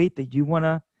fan tweet that you want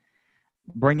to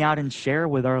bring out and share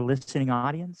with our listening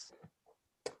audience?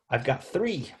 I've got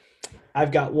 3.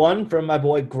 I've got one from my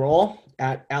boy Grawl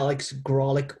at Alex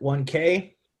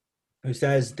Grawlik1K, who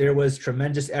says there was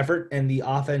tremendous effort and the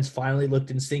offense finally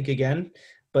looked in sync again,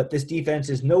 but this defense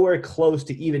is nowhere close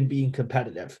to even being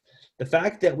competitive. The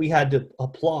fact that we had to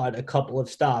applaud a couple of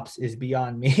stops is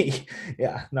beyond me.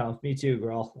 Yeah, no, me too,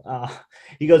 Grawl.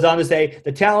 He goes on to say,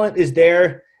 the talent is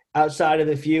there outside of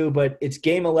a few, but it's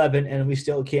game 11 and we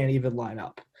still can't even line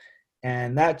up.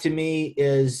 And that to me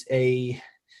is a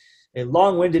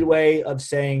long-winded way of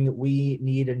saying we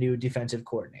need a new defensive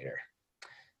coordinator.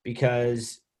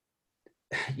 Because,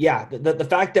 yeah, the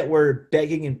fact that we're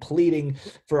begging and pleading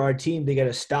for our team to get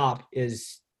a stop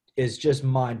is just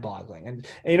mind-boggling. And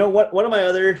you know what? One of my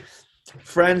other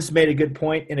friends made a good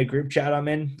point in a group chat I'm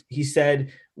in. He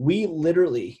said, we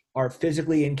literally are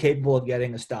physically incapable of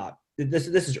getting a stop. This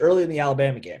is early in the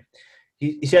Alabama game.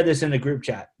 He said this in a group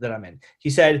chat that I'm in. He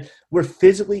said, we're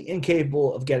physically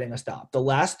incapable of getting a stop. The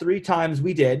last 3 times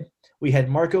we did, we had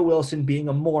Marco Wilson being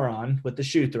a moron with the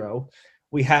shoe throw.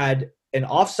 We had an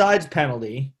offsides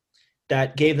penalty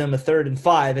that gave them a 3rd and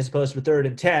 5 as opposed to a 3rd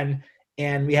and 10.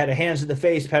 And we had a hands to the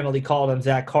face penalty called on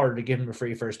Zach Carter to give him a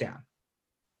free first down.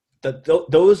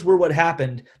 Those were what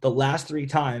happened the last 3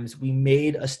 times we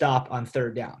made a stop on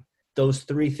 3rd down. Those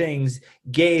 3 things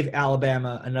gave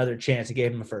Alabama another chance. It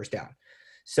gave them a first down.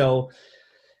 So,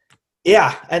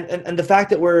 yeah, and the fact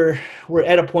that we're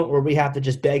at a point where we have to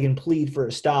just beg and plead for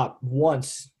a stop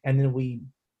once, and then we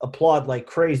applaud like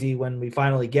crazy when we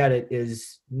finally get it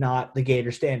is not the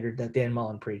Gator standard that Dan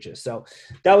Mullen preaches. So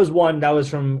that was one. That was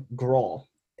from Grawl.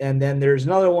 And then there's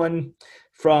another one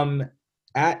from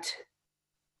at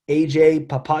AJ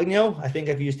Papagno, I think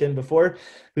I've used him before,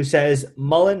 who says,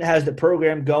 Mullen has the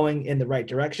program going in the right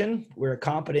direction. We're a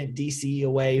competent DC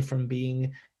away from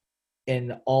being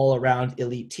an all-around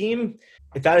elite team.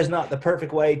 If that is not the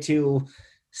perfect way to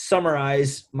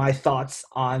summarize my thoughts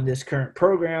on this current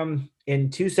program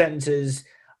in 2 sentences,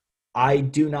 I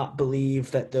do not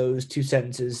believe that those 2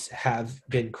 sentences have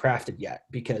been crafted yet,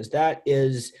 because that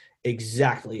is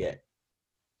exactly it.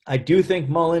 I do think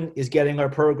Mullen is getting our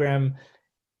program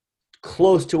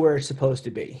close to where it's supposed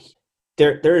to be.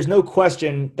 There is no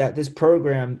question that this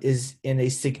program is in a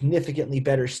significantly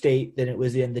better state than it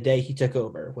was in the day he took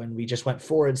over, when we just went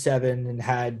 4-7 and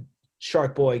had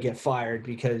Shark Boy get fired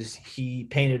because he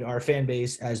painted our fan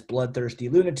base as bloodthirsty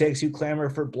lunatics who clamor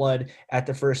for blood at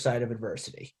the first sight of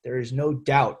adversity. There is no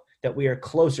doubt that we are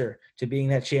closer to being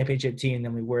that championship team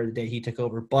than we were the day he took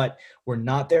over, but we're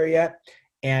not there yet.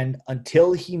 And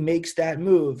until he makes that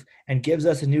move and gives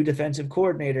us a new defensive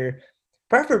coordinator,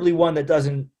 preferably one that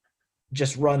doesn't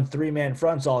just run 3-man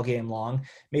fronts all game long,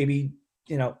 maybe,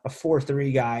 a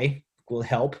 4-3 guy will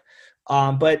help.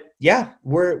 But yeah,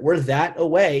 we're that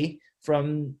away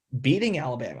from beating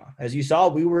Alabama. As you saw,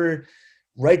 we were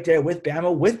right there with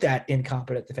Bama with that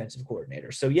incompetent defensive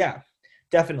coordinator. So yeah,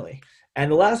 definitely.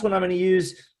 And the last one I'm going to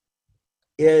use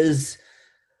is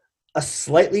a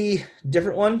slightly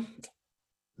different one.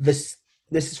 This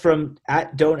is from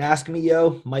at Don't Ask Me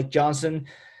Yo, Mike Johnson.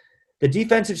 The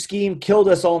defensive scheme killed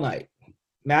us all night.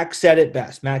 Mac said it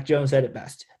best. Mac Jones said it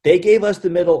best. They gave us the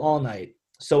middle all night,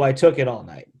 so I took it all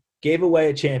night. Gave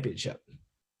away a championship.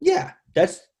 Yeah,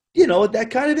 that's, that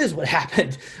kind of is what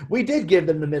happened. We did give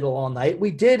them the middle all night.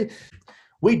 We did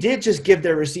just give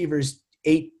their receivers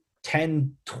 8,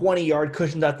 10, 20-yard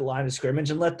cushions at the line of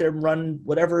scrimmage and let them run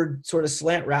whatever sort of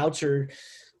slant routes or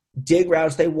dig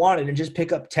routes they wanted and just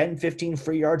pick up 10, 15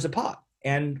 free yards a pop.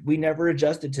 And we never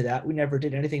adjusted to that. We never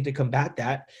did anything to combat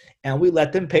that. And we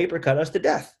let them paper cut us to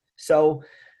death. So,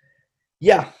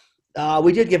 yeah,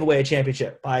 we did give away a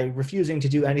championship by refusing to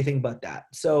do anything but that.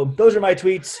 So those are my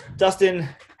tweets. Dustin,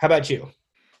 how about you?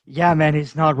 Yeah, man,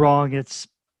 he's not wrong. It's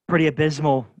pretty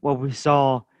abysmal what we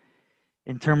saw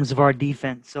in terms of our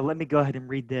defense. So let me go ahead and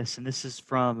read this. And this is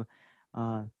from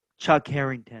Chuck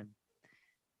Harrington.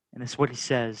 And it's what he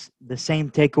says. The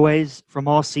same takeaways from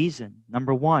all season.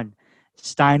 Number 1,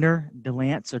 Steiner,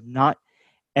 DeLance are not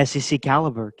SEC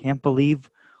caliber. Can't believe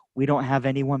we don't have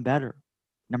anyone better.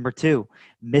 Number 2,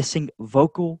 missing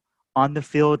vocal on the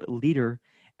field leader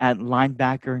at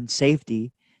linebacker and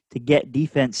safety to get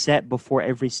defense set before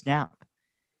every snap.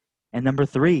 And number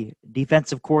 3,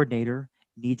 defensive coordinator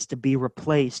needs to be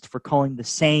replaced for calling the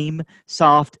same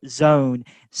soft zone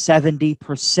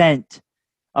 70%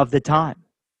 of the time.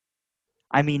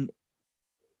 I mean,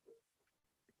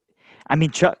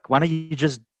 Chuck, why don't you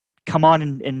just come on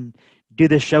and do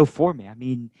the show for me?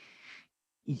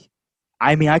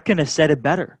 I couldn't have said it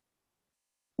better.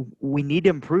 We need to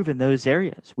improve in those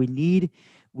areas. We need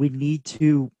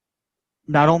to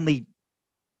not only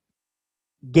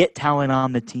get talent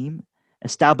on the team,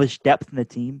 establish depth in the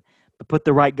team, but put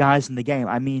the right guys in the game.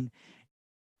 I mean,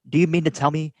 do you mean to tell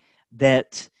me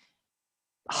that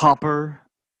Hopper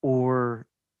or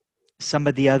some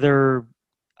of the other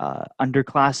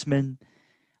underclassmen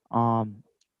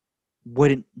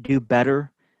wouldn't do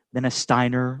better than a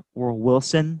Steiner or a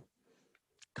Wilson?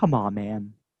 Come on,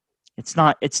 man. It's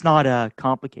not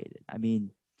complicated. I mean,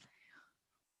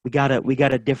 we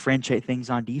gotta differentiate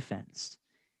things on defense.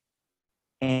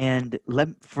 And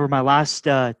for my last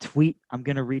tweet, I'm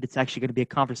gonna read. It's actually gonna be a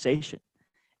conversation,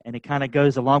 and it kind of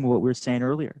goes along with what we were saying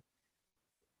earlier.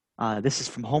 This is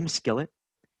from Home Skillet,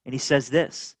 and he says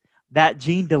this: that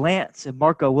Gene Delance and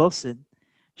Marco Wilson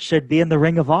should be in the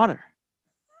Ring of Honor.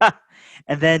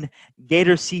 And then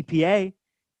Gator CPA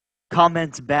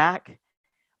comments back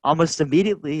almost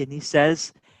immediately, and he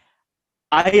says,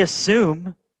 I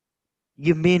assume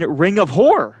you mean Ring of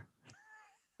Horror.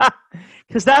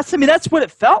 Because that's what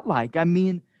it felt like. I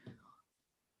mean,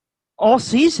 all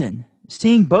season,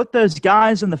 seeing both those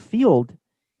guys on the field,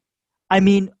 I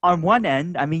mean, on one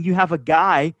end, you have a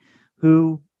guy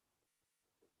who,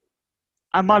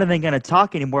 I'm not even going to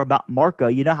talk anymore about Marco.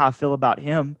 You know how I feel about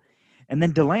him. And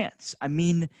then Delance. I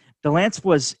mean, Delance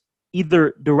was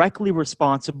either directly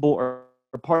responsible or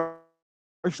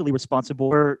partially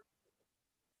responsible for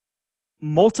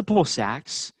multiple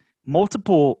sacks,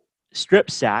 multiple strip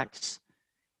sacks,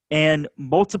 and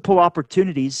multiple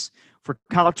opportunities for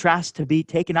Kyle Trask to be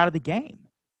taken out of the game.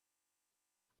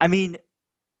 I mean,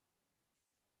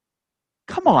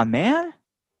 come on, man.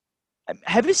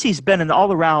 Hevesey's been an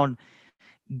all-around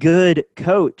good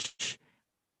coach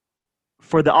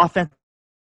for the offensive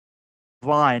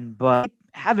line, but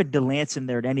having Delance in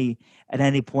there at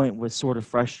any point was sort of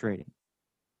frustrating.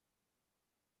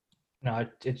 No,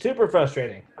 it's super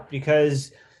frustrating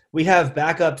because we have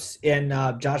backups in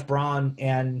Josh Braun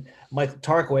and Michael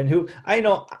Tarquin, who I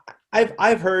know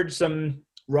I've heard some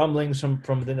rumblings from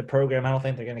within the program. I don't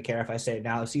think they're going to care if I say it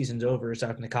now. The season's over, it's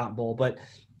after the Cotton Bowl, but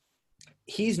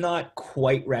he's not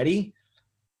quite ready.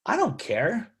 I don't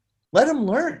care. Let him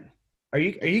learn. Are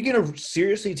you going to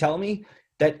seriously tell me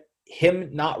that him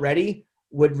not ready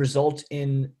would result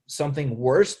in something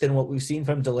worse than what we've seen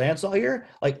from Delance all year?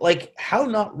 Like how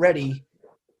not ready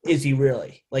is he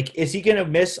really? Like, is he going to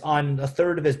miss on a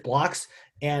third of his blocks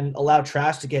and allow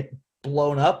Trask to get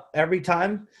blown up every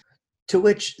time? To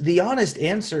which the honest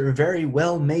answer very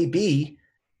well may be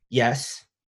yes,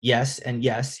 and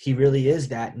yes, he really is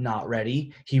that not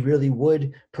ready. He really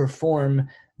would perform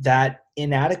that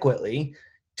inadequately,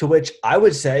 to which I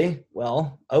would say,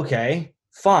 well, okay,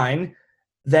 fine.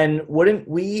 Then wouldn't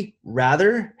we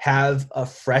rather have a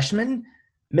freshman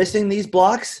missing these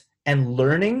blocks and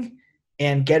learning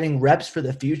and getting reps for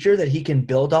the future that he can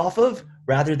build off of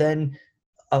rather than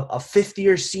a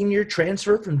fifth-year senior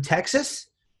transfer from Texas?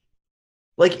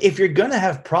 Like, if you're going to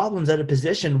have problems at a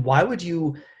position, why would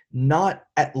you not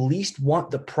at least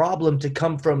want the problem to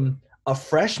come from a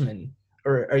freshman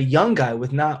or a young guy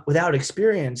without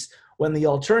experience, when the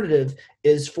alternative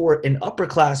is for an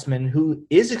upperclassman who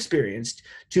is experienced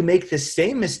to make the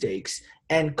same mistakes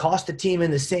and cost the team in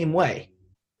the same way?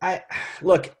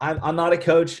 I'm not a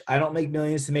coach. I don't make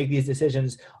millions to make these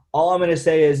decisions. All I'm going to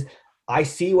say is I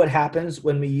see what happens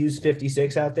when we use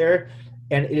 56 out there,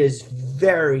 and it is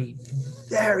very,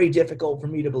 very difficult for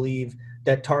me to believe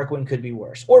that Tarquin could be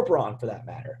worse, or Braun for that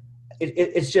matter.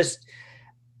 It's just –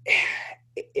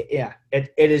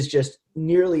 it is just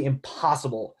nearly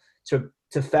impossible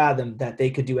to fathom that they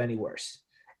could do any worse.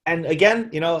 And again,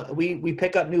 we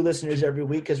pick up new listeners every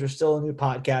week because we're still a new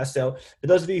podcast. So for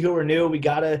those of you who are new, we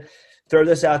got to throw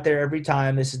this out there every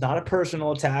time. This is not a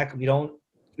personal attack. We don't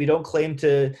claim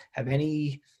to have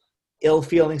any ill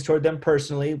feelings toward them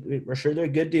personally. We're sure they're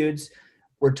good dudes.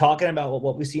 We're talking about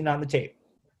what we've seen on the tape.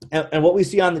 And what we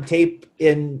see on the tape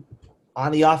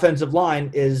on the offensive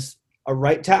line is a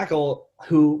right tackle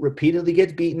who repeatedly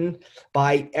gets beaten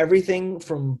by everything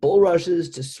from bull rushes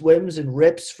to swims and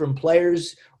rips from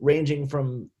players ranging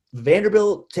from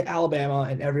Vanderbilt to Alabama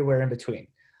and everywhere in between.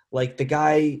 like the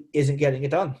guy isn't getting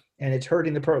it done, and it's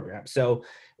hurting the program. So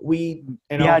we,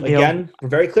 Yeah, Neil. again, we're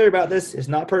very clear about this. It's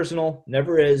not personal,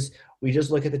 never is. We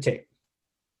just look at the tape.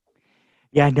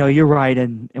 Yeah, no, you're right.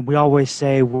 And we always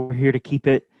say we're here to keep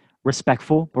it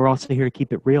respectful. We're also here to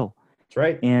keep it real. That's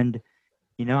right. And,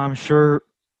 I'm sure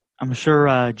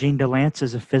Gene DeLance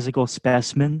is a physical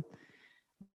specimen,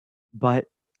 but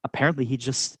apparently he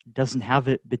just doesn't have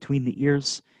it between the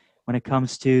ears when it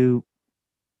comes to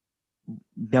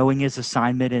knowing his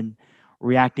assignment and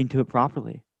reacting to it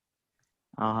properly.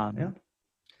 Yeah.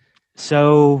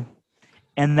 So,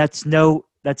 and that's no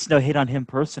hit on him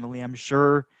personally. I'm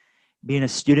sure being a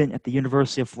student at the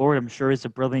University of Florida, I'm sure he's a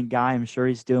brilliant guy. I'm sure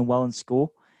he's doing well in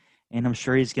school, and I'm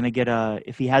sure he's going to get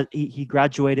if he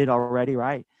graduated already,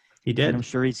 right? He did. And I'm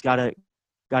sure he's got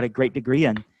a great degree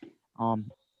in,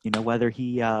 whether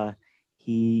he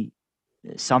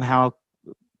somehow,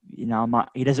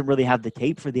 he doesn't really have the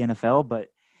tape for the NFL, but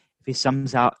if he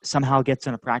somehow gets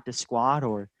in a practice squad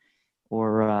or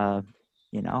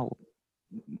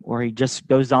he just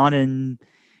goes on and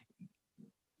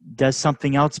does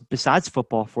something else besides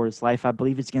football for his life, I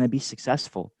believe he's going to be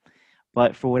successful.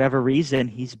 But for whatever reason,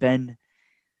 he's been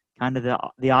kind of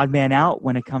the odd man out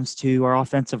when it comes to our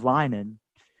offensive line. And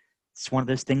it's one of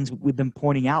those things we've been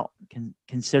pointing out,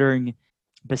 considering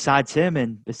besides him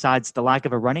and besides the lack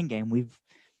of a running game,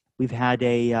 we've had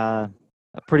a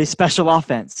pretty special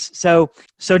offense. So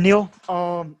Neil,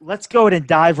 let's go ahead and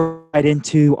dive right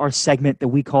into our segment that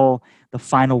we call the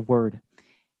final word.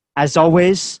 As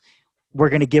always, we're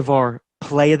going to give our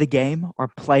play of the game, our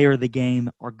player of the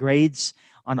game, our grades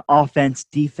on offense,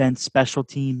 defense, special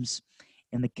teams,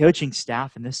 and the coaching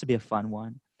staff, and this will be a fun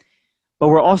one. But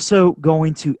we're also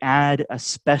going to add a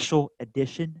special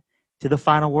addition to the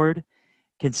final word,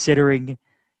 considering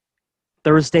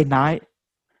Thursday night,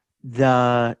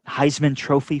 the Heisman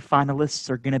Trophy finalists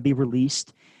are going to be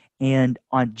released, and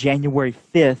on January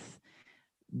 5th,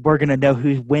 we're going to know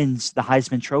who wins the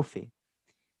Heisman Trophy.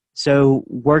 So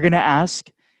we're going to ask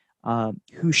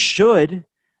who should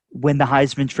win the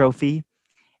Heisman Trophy,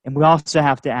 and we also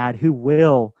have to add who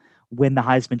will win the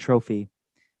Heisman Trophy.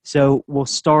 So we'll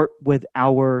start with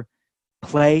our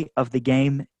play of the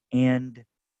game, and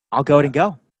I'll go ahead and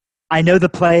go. I know the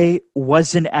play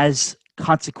wasn't as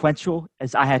consequential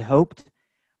as I had hoped,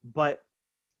 but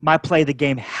my play of the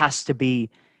game has to be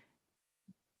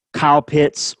Kyle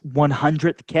Pitts'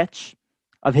 100th catch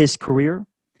of his career.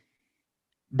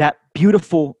 That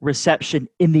beautiful reception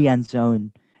in the end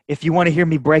zone. If you want to hear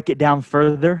me break it down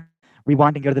further,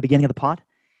 rewind and go to the beginning of the pod.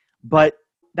 But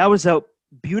that was a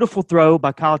beautiful throw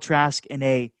by Kyle Trask and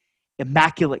a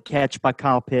immaculate catch by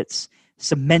Kyle Pitts,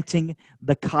 cementing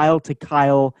the Kyle to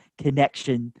Kyle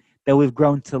connection that we've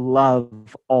grown to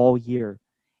love all year.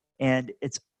 And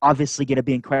it's obviously going to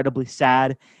be incredibly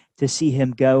sad to see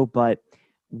him go, but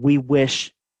we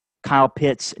wish Kyle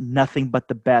Pitts nothing but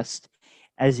the best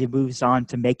as he moves on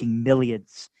to making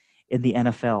millions in the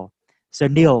NFL. So,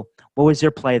 Neil, what was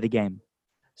your play of the game?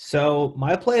 So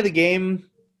my play of the game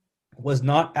was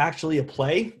not actually a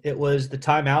play. It was the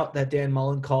timeout that Dan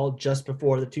Mullen called just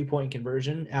before the 2-point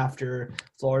conversion after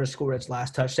Florida scored its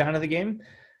last touchdown of the game.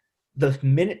 The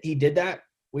minute he did that,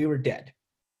 we were dead.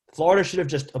 Florida should have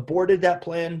just aborted that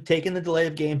plan, taken the delay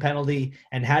of game penalty,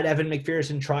 and had Evan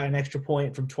McPherson try an extra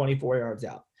point from 24 yards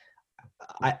out.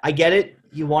 I get it.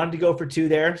 You wanted to go for 2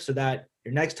 there so that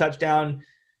your next touchdown,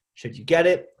 should you get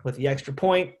it with the extra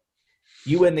point,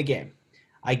 you win the game.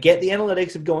 I get the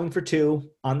analytics of going for 2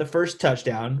 on the first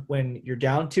touchdown when you're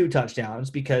down 2 touchdowns,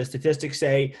 because statistics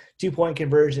say 2-point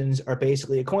conversions are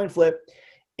basically a coin flip.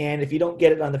 And if you don't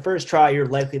get it on the first try, you're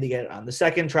likely to get it on the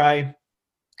second try.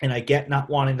 And I get not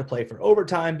wanting to play for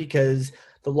overtime, because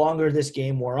the longer this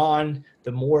game wore on,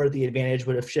 the more the advantage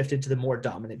would have shifted to the more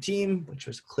dominant team, which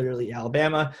was clearly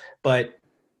Alabama. But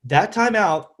that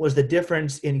timeout was the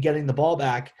difference in getting the ball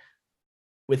back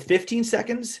with 15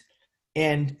 seconds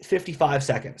and 55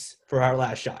 seconds for our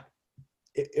last shot.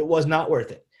 It was not worth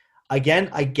it. Again,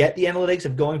 I get the analytics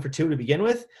of going for 2 to begin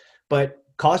with, but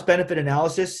cost-benefit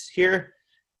analysis here,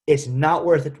 it's not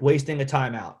worth it wasting a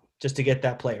timeout just to get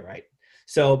that play right.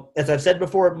 So, as I've said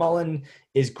before, Mullen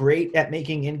is great at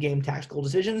making in-game tactical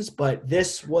decisions, but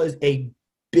this was a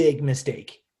big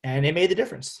mistake, and it made the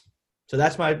difference. So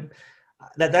that's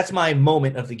my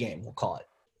moment of the game, we'll call it.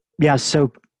 Yeah,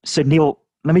 so Neil,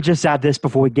 let me just add this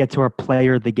before we get to our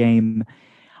player of the game.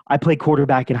 I played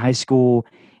quarterback in high school,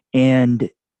 and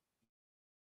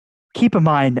keep in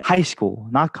mind, high school,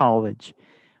 not college,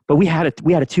 but we had a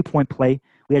 2-point play.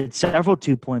 We had several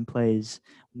 2-point plays,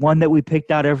 one that we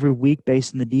picked out every week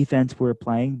based on the defense we were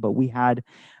playing, but we had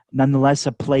nonetheless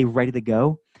a play ready to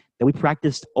go that we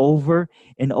practiced over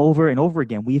and over and over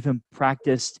again. We even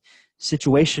practiced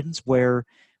situations where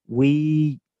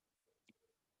we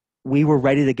were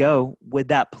ready to go with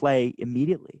that play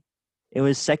immediately. It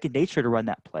was second nature to run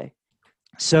that play.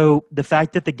 So the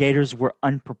fact that the Gators were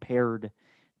unprepared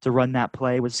to run that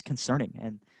play was concerning.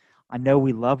 And I know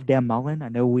we love Dan Mullen. I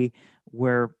know we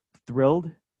were thrilled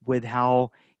with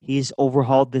how he's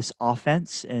overhauled this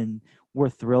offense, and we're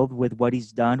thrilled with what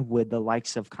he's done with the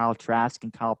likes of Kyle Trask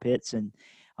and Kyle Pitts and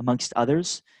amongst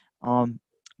others.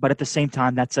 But at the same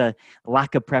time, that's a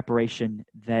lack of preparation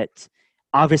that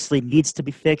obviously needs to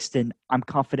be fixed, and I'm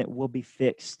confident will be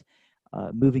fixed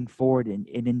moving forward and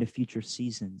into future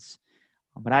seasons.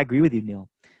 But I agree with you, Neil.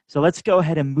 So let's go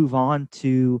ahead and move on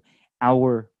to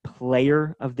our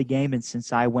player of the game. And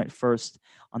since I went first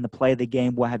on the play of the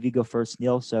game, we'll have you go first,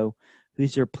 Neil. So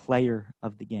who's your player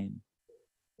of the game?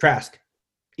 Trask.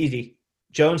 Easy.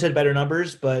 Jones had better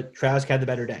numbers, but Trask had the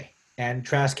better day. And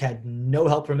Trask had no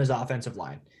help from his offensive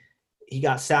line. He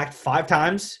got sacked 5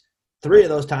 times, 3 of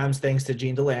those times thanks to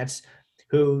Gene DeLance,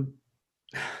 who –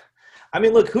 I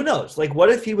mean, look, who knows? Like, what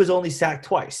if he was only sacked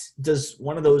twice? Does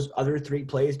one of those other 3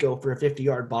 plays go for a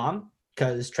 50-yard bomb?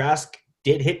 Because Trask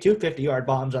did hit 2 50-yard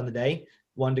bombs on the day,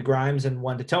 one to Grimes and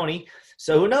one to Tony.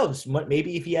 So who knows?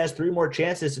 Maybe if he has 3 more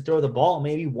chances to throw the ball,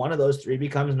 maybe one of those 3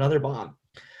 becomes another bomb.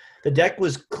 The deck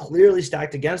was clearly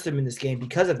stacked against him in this game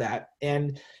because of that.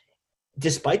 And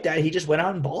despite that, he just went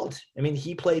out and balled. I mean,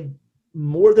 he played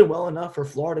more than well enough for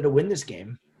Florida to win this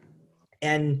game.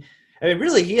 And, I mean,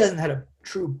 really, he hasn't had a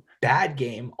true bad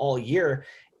game all year,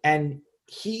 and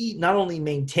he not only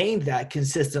maintained that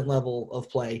consistent level of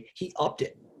play, he upped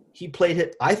it. He played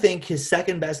it, I think, his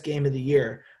second best game of the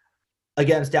year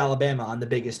against Alabama on the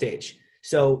biggest stage.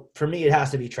 So for me, it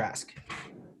has to be Trask.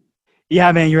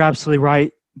 Yeah, man, you're absolutely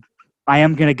right. I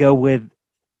am going to go with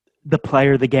the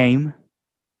player of the game.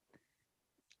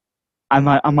 I'm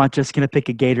not just going to pick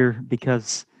a Gator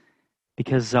because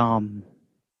I'm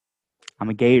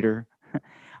a Gator.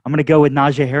 I'm going to go with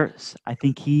Najee Harris. I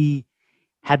think he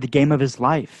had the game of his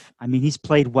life. I mean, he's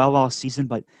played well all season,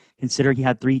 but considering he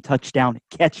had 3 touchdown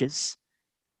catches,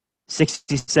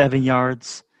 67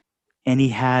 yards, and he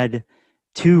had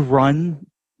 2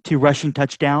 rushing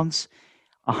touchdowns,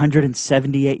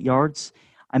 178 yards.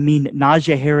 I mean,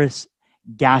 Najee Harris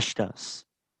gashed us.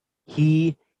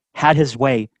 He had his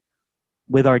way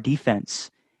with our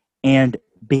defense. And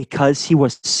because he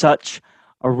was such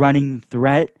a running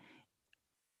threat,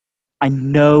 I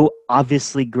know,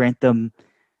 obviously, Grantham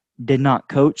did not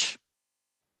coach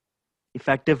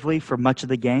effectively for much of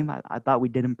the game. I thought we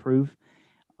did improve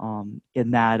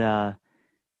in that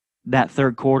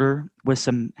third quarter with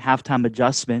some halftime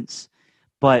adjustments.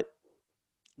 But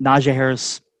Najee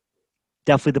Harris,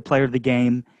 definitely the player of the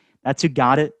game. That's who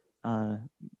got it.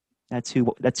 That's who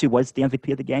was the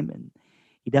MVP of the game, and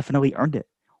he definitely earned it.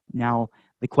 Now,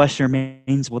 the question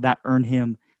remains, will that earn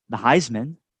him the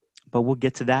Heisman? But we'll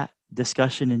get to that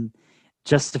discussion in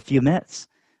just a few minutes.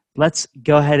 Let's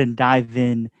go ahead and dive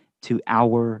in to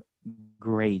our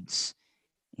grades.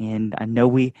 And I know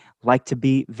we like to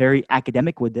be very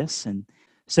academic with this. And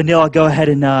so, Neil, I'll go ahead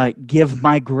and give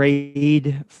my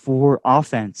grade for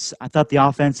offense. I thought the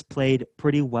offense played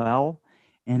pretty well.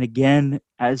 And again,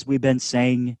 as we've been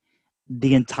saying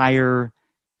the entire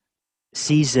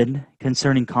season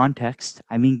concerning context,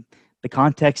 I mean, the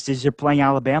context is you're playing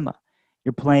Alabama.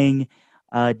 You're playing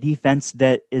defense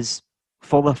that is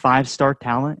full of 5-star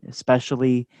talent,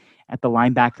 especially at the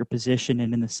linebacker position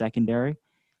and in the secondary.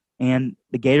 And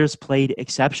the Gators played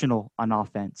exceptional on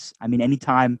offense. I mean,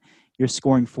 anytime you're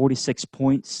scoring 46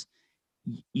 points,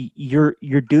 you're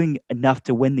doing enough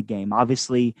to win the game.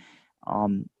 Obviously,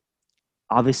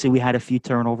 we had a few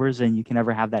turnovers, and you can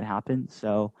never have that happen.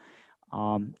 So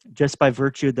just by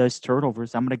virtue of those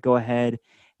turnovers, I'm going to go ahead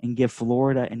and give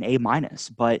Florida an A-.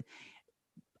 But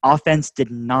offense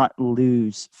did not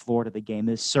lose Florida the game.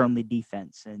 It was certainly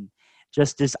defense. And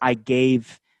just as I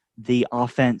gave the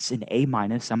offense an A-,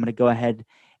 I'm going to go ahead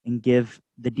and give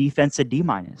the defense a D-.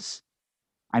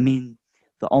 I mean,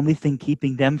 the only thing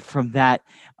keeping them from that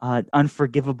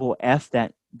unforgivable F,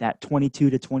 that 22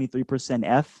 to 23%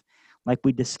 F, like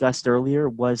we discussed earlier,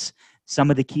 was some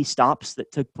of the key stops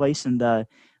that took place in the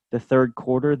third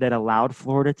quarter that allowed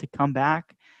Florida to come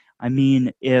back. I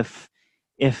mean, if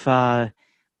the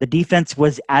defense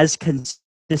was as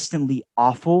consistently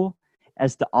awful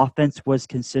as the offense was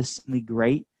consistently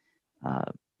great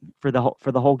for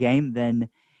the whole game, then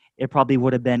it probably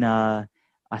would have been a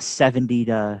 70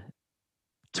 to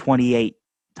 28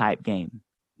 type game.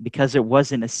 Because it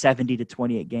wasn't a 70 to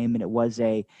 28 game and it was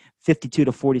a 52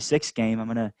 to 46 game, I'm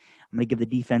gonna give the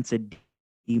defense a D-.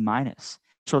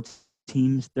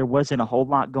 teams, there wasn't a whole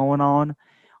lot going on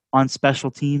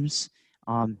special teams.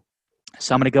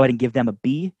 So I'm going to go ahead and give them a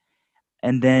B.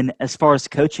 And then as far as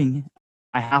coaching,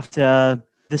 I have to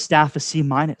the staff a C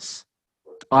minus.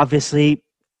 Obviously,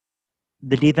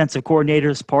 the defensive coordinator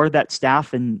is part of that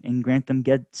staff, and Grantham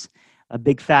gets a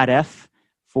big fat F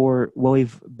for what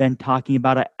we've been talking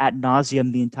about ad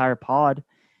nauseum the entire pod.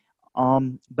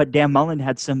 But Dan Mullen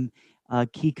had some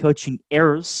key coaching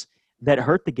errors that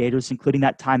hurt the Gators, including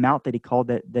that timeout that he called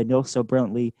that Neil so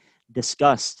brilliantly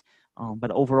discussed.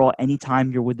 But overall,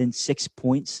 anytime you're within 6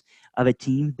 points of a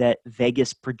team that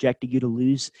Vegas projected you to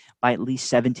lose by at least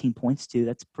 17 points to,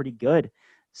 that's pretty good.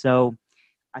 So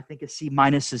I think a C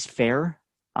minus is fair.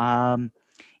 And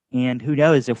who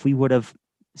knows, if we would have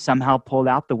somehow pulled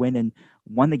out the win and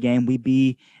won the game, we'd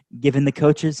be giving the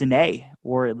coaches an A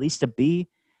or at least a B.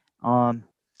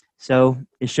 So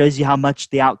it shows you how much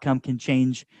the outcome can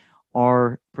change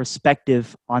our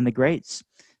perspective on the grades.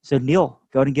 So Neil,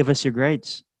 go ahead and give us your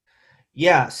grades.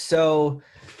 Yeah, so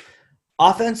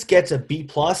offense gets a B+,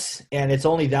 and it's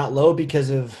only that low because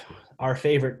of our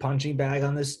favorite punching bag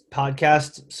on this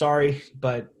podcast. Sorry,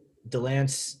 but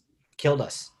DeLance killed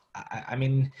us. I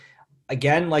mean,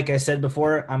 again, like I said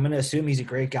before, I'm going to assume he's a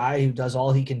great guy who does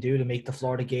all he can do to make the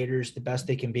Florida Gators the best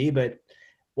they can be. But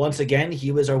once again,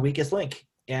 he was our weakest link,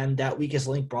 and that weakest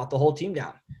link brought the whole team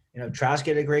down. Trask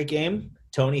had a great game.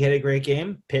 Tony had a great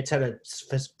game. Pitts had a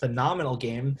phenomenal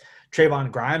game.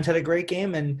 Trayvon Grimes had a great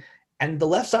game, and the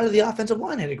left side of the offensive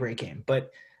line had a great game.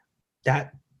 But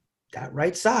that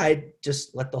right side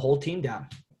just let the whole team down.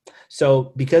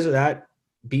 So because of that,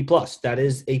 B+. That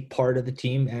is a part of the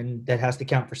team, and that has to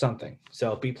count for something.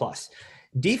 So B+.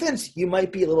 Defense, you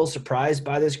might be a little surprised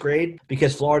by this grade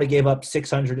because Florida gave up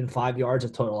 605 yards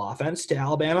of total offense to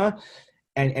Alabama,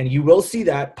 and you will see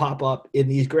that pop up in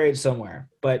these grades somewhere.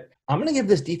 But I'm going to give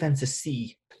this defense a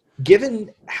C.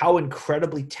 Given how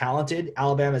incredibly talented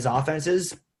Alabama's offense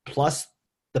is, plus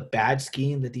the bad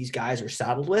scheme that these guys are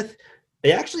saddled with,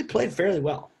 they actually played fairly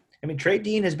well. I mean, Trey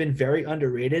Dean has been very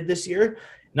underrated this year.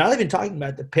 Not even talking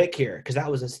about the pick here, because that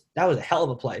was a hell of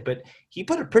a play, but he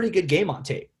put a pretty good game on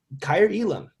tape. Kyer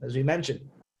Elam, as we mentioned,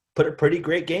 put a pretty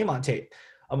great game on tape.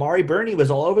 Amari Burney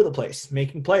was all over the place,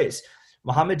 making plays.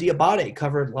 Mohamed Diabate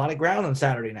covered a lot of ground on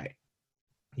Saturday night.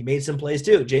 He made some plays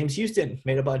too. James Houston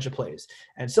made a bunch of plays,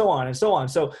 and so on and so on.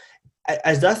 So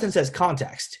as Dustin says,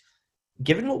 context,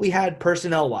 given what we had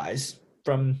personnel-wise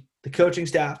from the coaching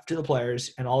staff to the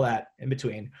players and all that in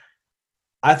between,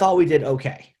 I thought we did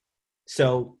okay.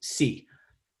 So C.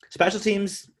 Special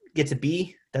teams gets a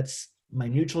B. That's my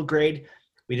neutral grade.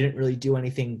 We didn't really do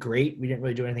anything great. We didn't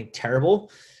really do anything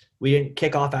terrible. We didn't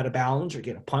kick off out of bounds or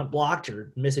get a punt blocked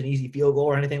or miss an easy field goal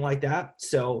or anything like that.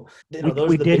 So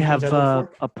we did have a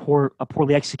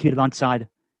poorly executed onside.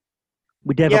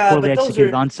 We did have a poorly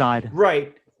executed onside.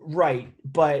 Right.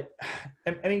 But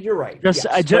I mean, you're right. Yes,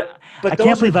 I can't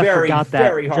believe I forgot that.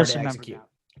 Very hard to execute.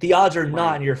 The odds are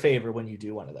not in your favor when you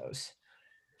do one of those.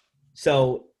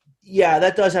 So yeah,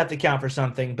 that does have to count for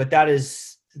something. But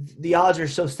the odds are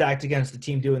so stacked against the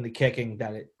team doing the kicking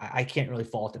that I can't really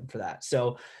fault them for that.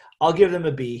 So I'll give them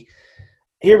a B.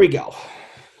 Here we go.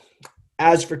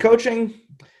 As for coaching,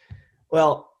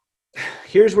 well,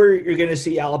 here's where you're going to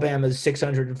see Alabama's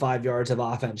 605 yards of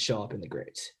offense show up in the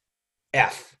grades.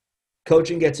 F.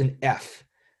 Coaching gets an F.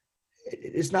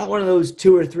 It's not one of those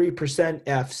 2 or 3%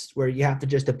 Fs where you have to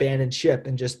just abandon ship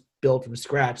and just build from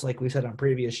scratch like we've said on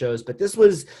previous shows. But this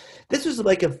was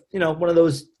like one of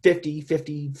those 50,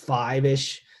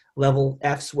 55-ish level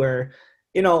Fs where,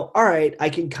 all right, I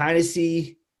can kind of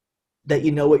see that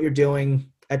you know what you're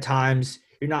doing at times.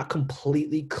 You're not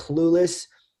completely clueless,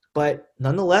 but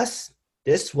nonetheless,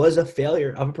 this was a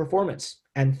failure of a performance,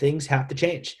 and things have to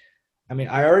change. I mean,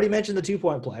 I already mentioned the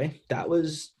 2-point play. That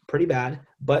was pretty bad,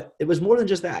 but it was more than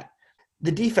just that.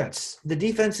 The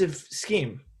defensive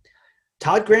scheme.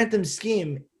 Todd Grantham's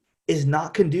scheme is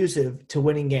not conducive to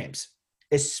winning games,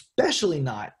 especially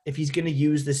not if he's going to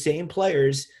use the same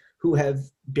players who have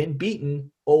been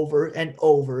beaten over and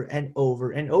over and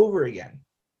over and over again.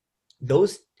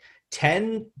 Those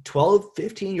 10, 12,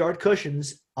 15-yard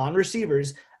cushions on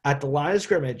receivers at the line of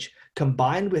scrimmage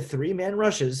combined with 3-man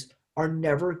rushes are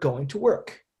never going to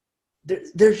work.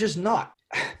 They're just not.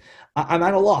 I'm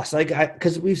at a loss,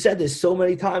 because we've said this so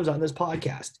many times on this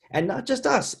podcast, and not just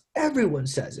us. Everyone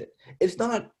says it. It's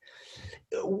not.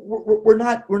 We're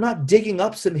not digging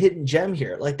up some hidden gem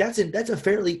here. Like that's a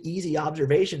fairly easy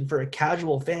observation for a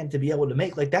casual fan to be able to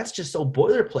make. Like that's just so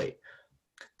boilerplate.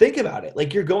 Think about it.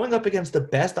 Like you're going up against the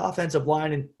best offensive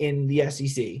line in the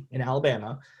SEC in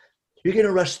Alabama. You're going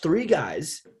to rush 3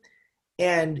 guys,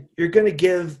 and you're going to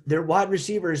give their wide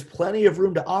receivers plenty of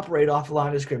room to operate off the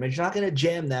line of scrimmage. You're not going to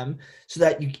jam them so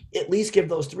that you at least give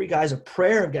those three guys a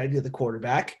prayer of getting to the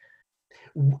quarterback.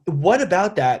 What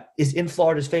about that is in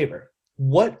Florida's favor?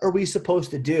 What are we supposed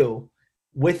to do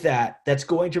with that that's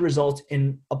going to result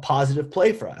in a positive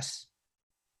play for us?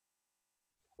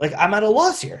 Like, I'm at a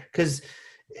loss here because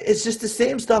it's just the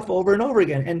same stuff over and over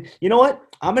again. And you know what?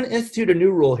 I'm going to institute a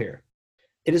new rule here.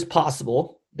 It is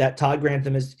possible that Todd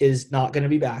Grantham is not going to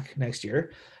be back next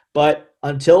year, but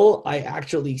until I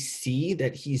actually see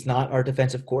that he's not our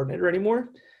defensive coordinator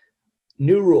anymore,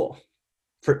 new rule.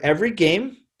 For every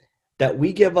game that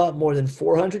we give up more than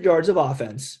 400 yards of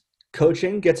offense,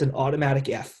 coaching gets an automatic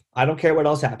F. I don't care what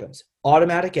else happens.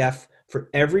 Automatic F for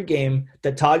every game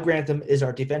that Todd Grantham is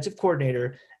our defensive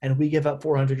coordinator and we give up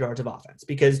 400 yards of offense,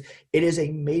 because it is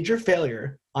a major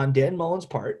failure on Dan Mullen's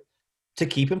part to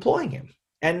keep employing him.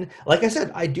 And like I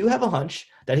said, I do have a hunch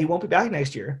that he won't be back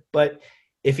next year, but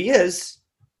if he is,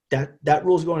 that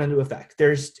rule is going into effect.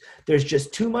 There's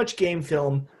just too much game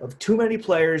film of too many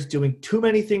players doing too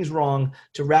many things wrong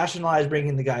to rationalize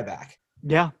bringing the guy back.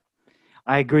 Yeah,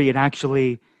 I agree. And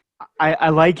actually, I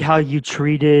like how you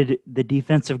treated the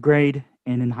defensive grade.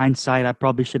 And in hindsight, I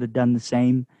probably should have done the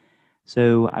same.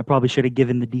 So I probably should have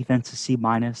given the defense a C-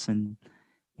 and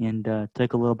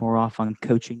took a little more off on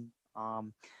coaching.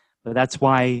 But that's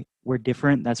why we're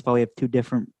different. That's why we have two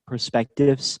different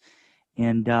perspectives.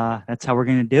 And that's how we're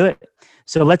going to do it.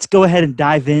 So let's go ahead and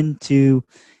dive into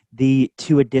the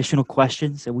two additional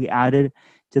questions that we added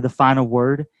to the final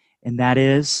word, and that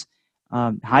is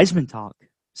Heisman talk.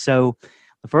 So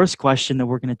the first question that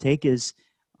we're going to take is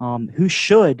who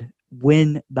should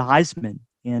win the Heisman?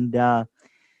 And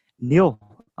Neil,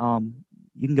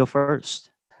 you can go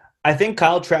first. I think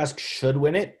Kyle Trask should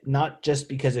win it, not just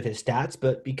because of his stats,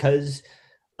 but because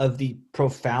of the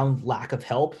profound lack of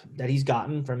help that he's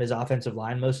gotten from his offensive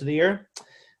line most of the year.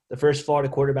 The first Florida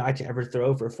quarterback to ever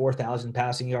throw for 4,000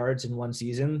 passing yards in one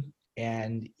season,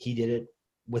 and he did it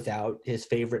without his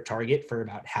favorite target for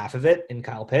about half of it in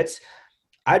Kyle Pitts.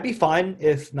 I'd be fine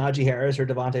if Najee Harris or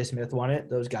Devontae Smith won it.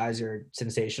 Those guys are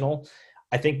sensational.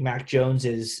 I think Mac Jones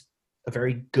is a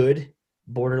very good,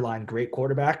 borderline great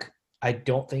quarterback. I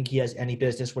don't think he has any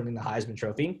business winning the Heisman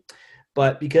Trophy.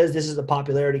 But because this is a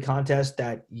popularity contest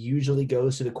that usually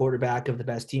goes to the quarterback of the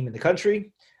best team in the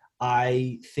country,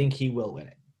 I think he will win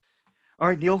it. All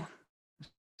right, Neil.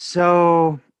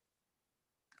 So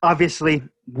obviously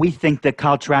we think that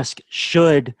Kyle Trask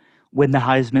should win the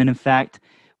Heisman. In fact,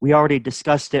 we already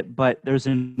discussed it, but there's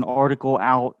an article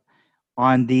out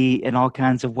on the In All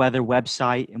Kinds of Weather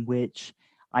website in which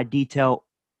I detail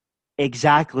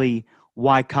exactly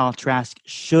why Kyle Trask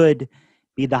should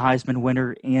be the Heisman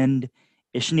winner, and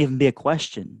it shouldn't even be a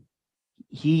question.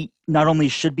 He not only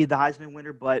should be the Heisman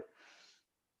winner, but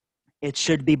it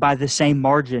should be by the same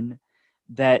margin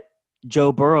that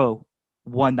Joe Burrow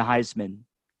won the Heisman.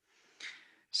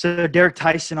 So Derek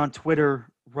Tyson on Twitter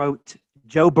wrote,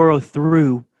 Joe Burrow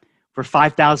threw for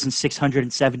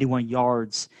 5,671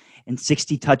 yards and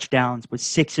 60 touchdowns with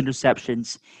 6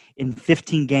 interceptions in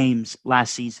 15 games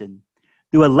last season.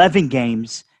 Through 11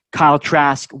 games, Kyle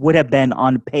Trask would have been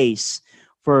on pace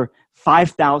for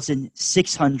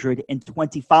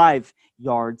 5,625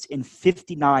 yards and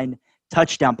 59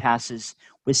 touchdown passes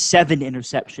with 7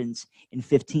 interceptions in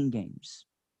 15 games.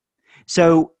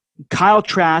 So Kyle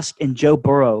Trask and Joe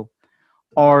Burrow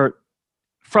are,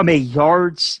 from a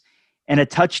yards and a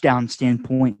touchdown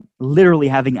standpoint, literally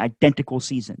having identical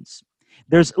seasons.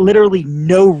 There's literally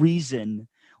no reason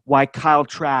why Kyle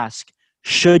Trask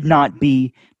should not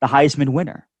be the Heisman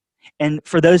winner. And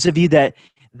for those of you that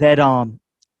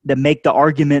make the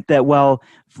argument that, well,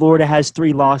 Florida has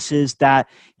 3 losses, that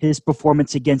his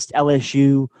performance against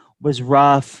LSU was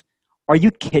rough, are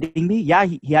you kidding me? Yeah,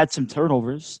 he had some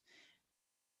turnovers.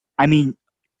 I mean,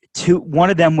 one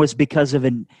of them was because of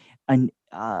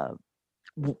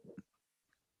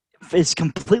it's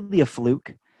completely a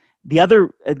fluke. The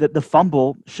other, the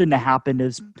fumble shouldn't have happened.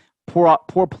 Is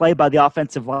poor play by the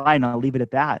offensive line. I'll leave it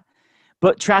at that.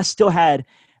 But Trask still had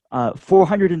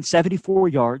 474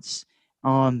 yards.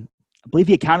 I believe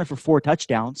he accounted for 4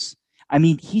 touchdowns. I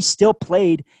mean, he still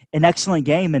played an excellent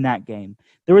game in that game.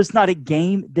 There was not a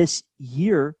game this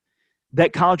year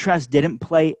that Kyle Trask didn't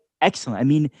play excellent. I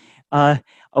mean, a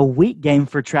weak game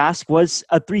for Trask was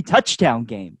a 3-touchdown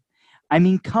game. I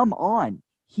mean, come on.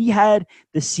 He had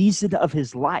the season of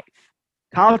his life.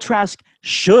 Kyle Trask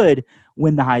should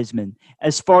win the Heisman.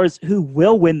 As far as who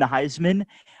will win the Heisman,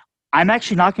 I'm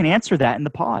actually not going to answer that in the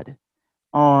pod.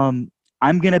 I'm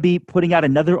going to be putting out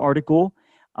another article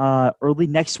early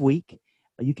next week.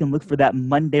 You can look for that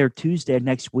Monday or Tuesday of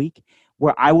next week,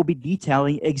 where I will be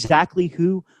detailing exactly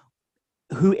who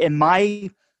in my,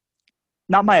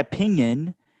 not my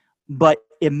opinion, but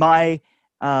in my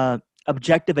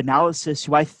objective analysis,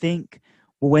 who I think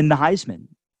will win the Heisman.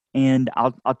 And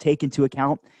I'll take into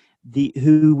account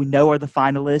who we know are the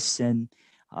finalists, and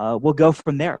we'll go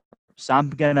from there. So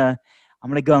I'm gonna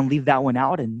go and leave that one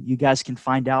out, and you guys can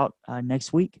find out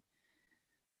next week.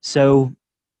 So,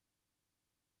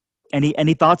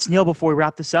 any thoughts, Neil, before we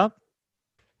wrap this up?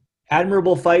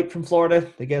 Admirable fight from Florida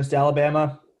against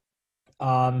Alabama,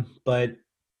 but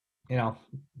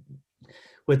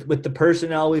with the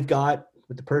personnel we've got,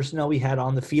 with the personnel we had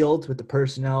on the field, with the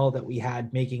personnel that we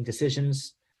had making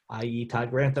decisions, i.e.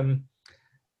 Todd Grantham,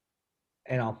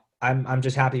 I'm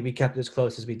just happy we kept as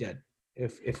close as we did.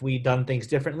 If we'd done things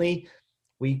differently,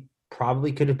 we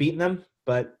probably could have beaten them,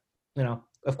 but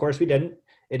of course we didn't.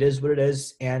 It is what it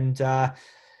is, and a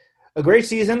great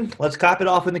season. Let's cap it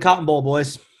off in the Cotton Bowl,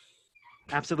 boys.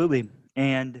 Absolutely.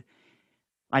 And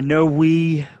I know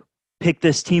we picked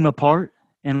this team apart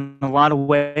in a lot of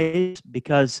ways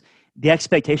because the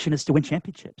expectation is to win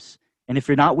championships. And if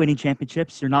you're not winning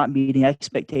championships, you're not meeting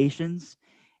expectations,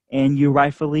 and you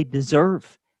rightfully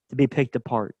deserve to be picked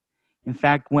apart. In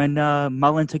fact, when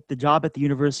Mullen took the job at the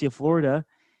University of Florida,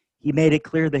 he made it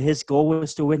clear that his goal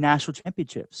was to win national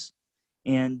championships.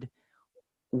 And,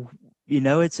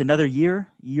 it's another year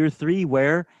 3,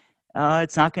 where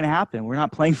it's not going to happen. We're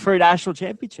not playing for a national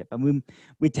championship. I mean,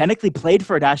 we technically played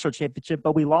for a national championship,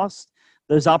 but we lost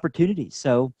those opportunities.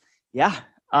 So, yeah.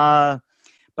 But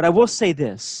I will say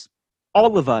this.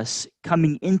 All of us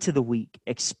coming into the week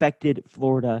expected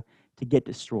Florida to get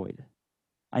destroyed.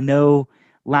 I know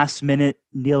last minute,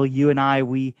 Neil, you and I,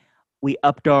 we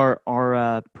upped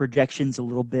our projections a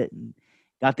little bit and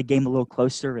got the game a little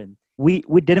closer. And we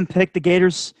didn't pick the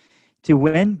Gators to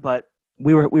win, but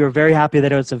we were very happy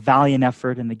that it was a valiant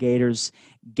effort, and the Gators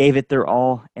gave it their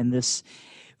all. And this,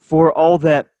 for all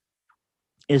that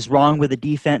is wrong with the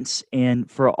defense and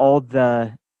for all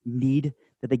the need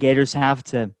that the Gators have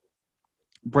to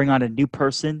bring on a new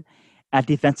person at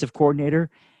defensive coordinator,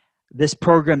 this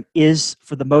program is,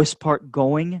 for the most part,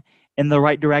 going in the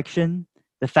right direction.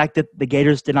 The fact that the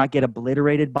Gators did not get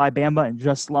obliterated by Bama and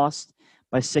just lost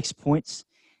by 6 points,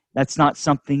 that's not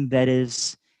something that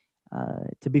is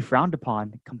to be frowned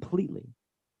upon completely.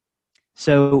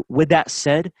 So with that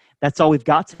said, that's all we've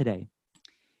got today.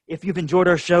 If you've enjoyed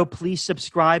our show, please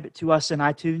subscribe to us on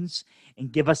iTunes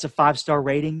and give us a 5-star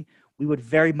rating. We would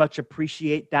very much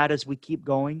appreciate that as we keep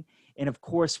going. And of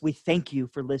course, we thank you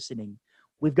for listening.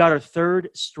 We've got our 3rd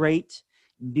straight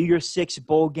New Year's Six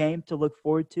bowl game to look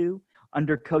forward to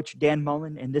under Coach Dan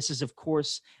Mullen. And this is, of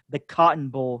course, the Cotton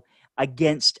Bowl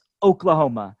against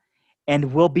Oklahoma.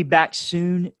 And we'll be back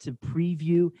soon to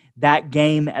preview that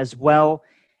game as well.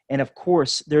 And of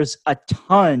course, there's a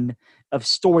ton of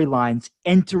storylines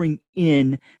entering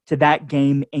in to that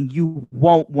game, and you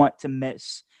won't want to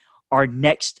miss our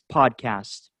next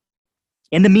podcast.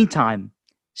 In the meantime,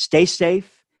 stay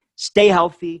safe, stay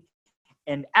healthy,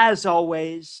 and as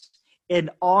always, in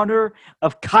honor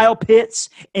of Kyle Pitts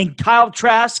and Kyle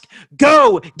Trask,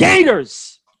 go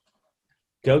Gators!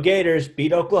 Go Gators,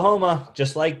 beat Oklahoma,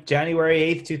 just like January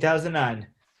 8th, 2009.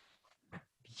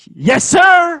 Yes,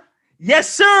 sir! Yes,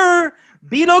 sir!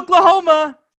 Beat Oklahoma!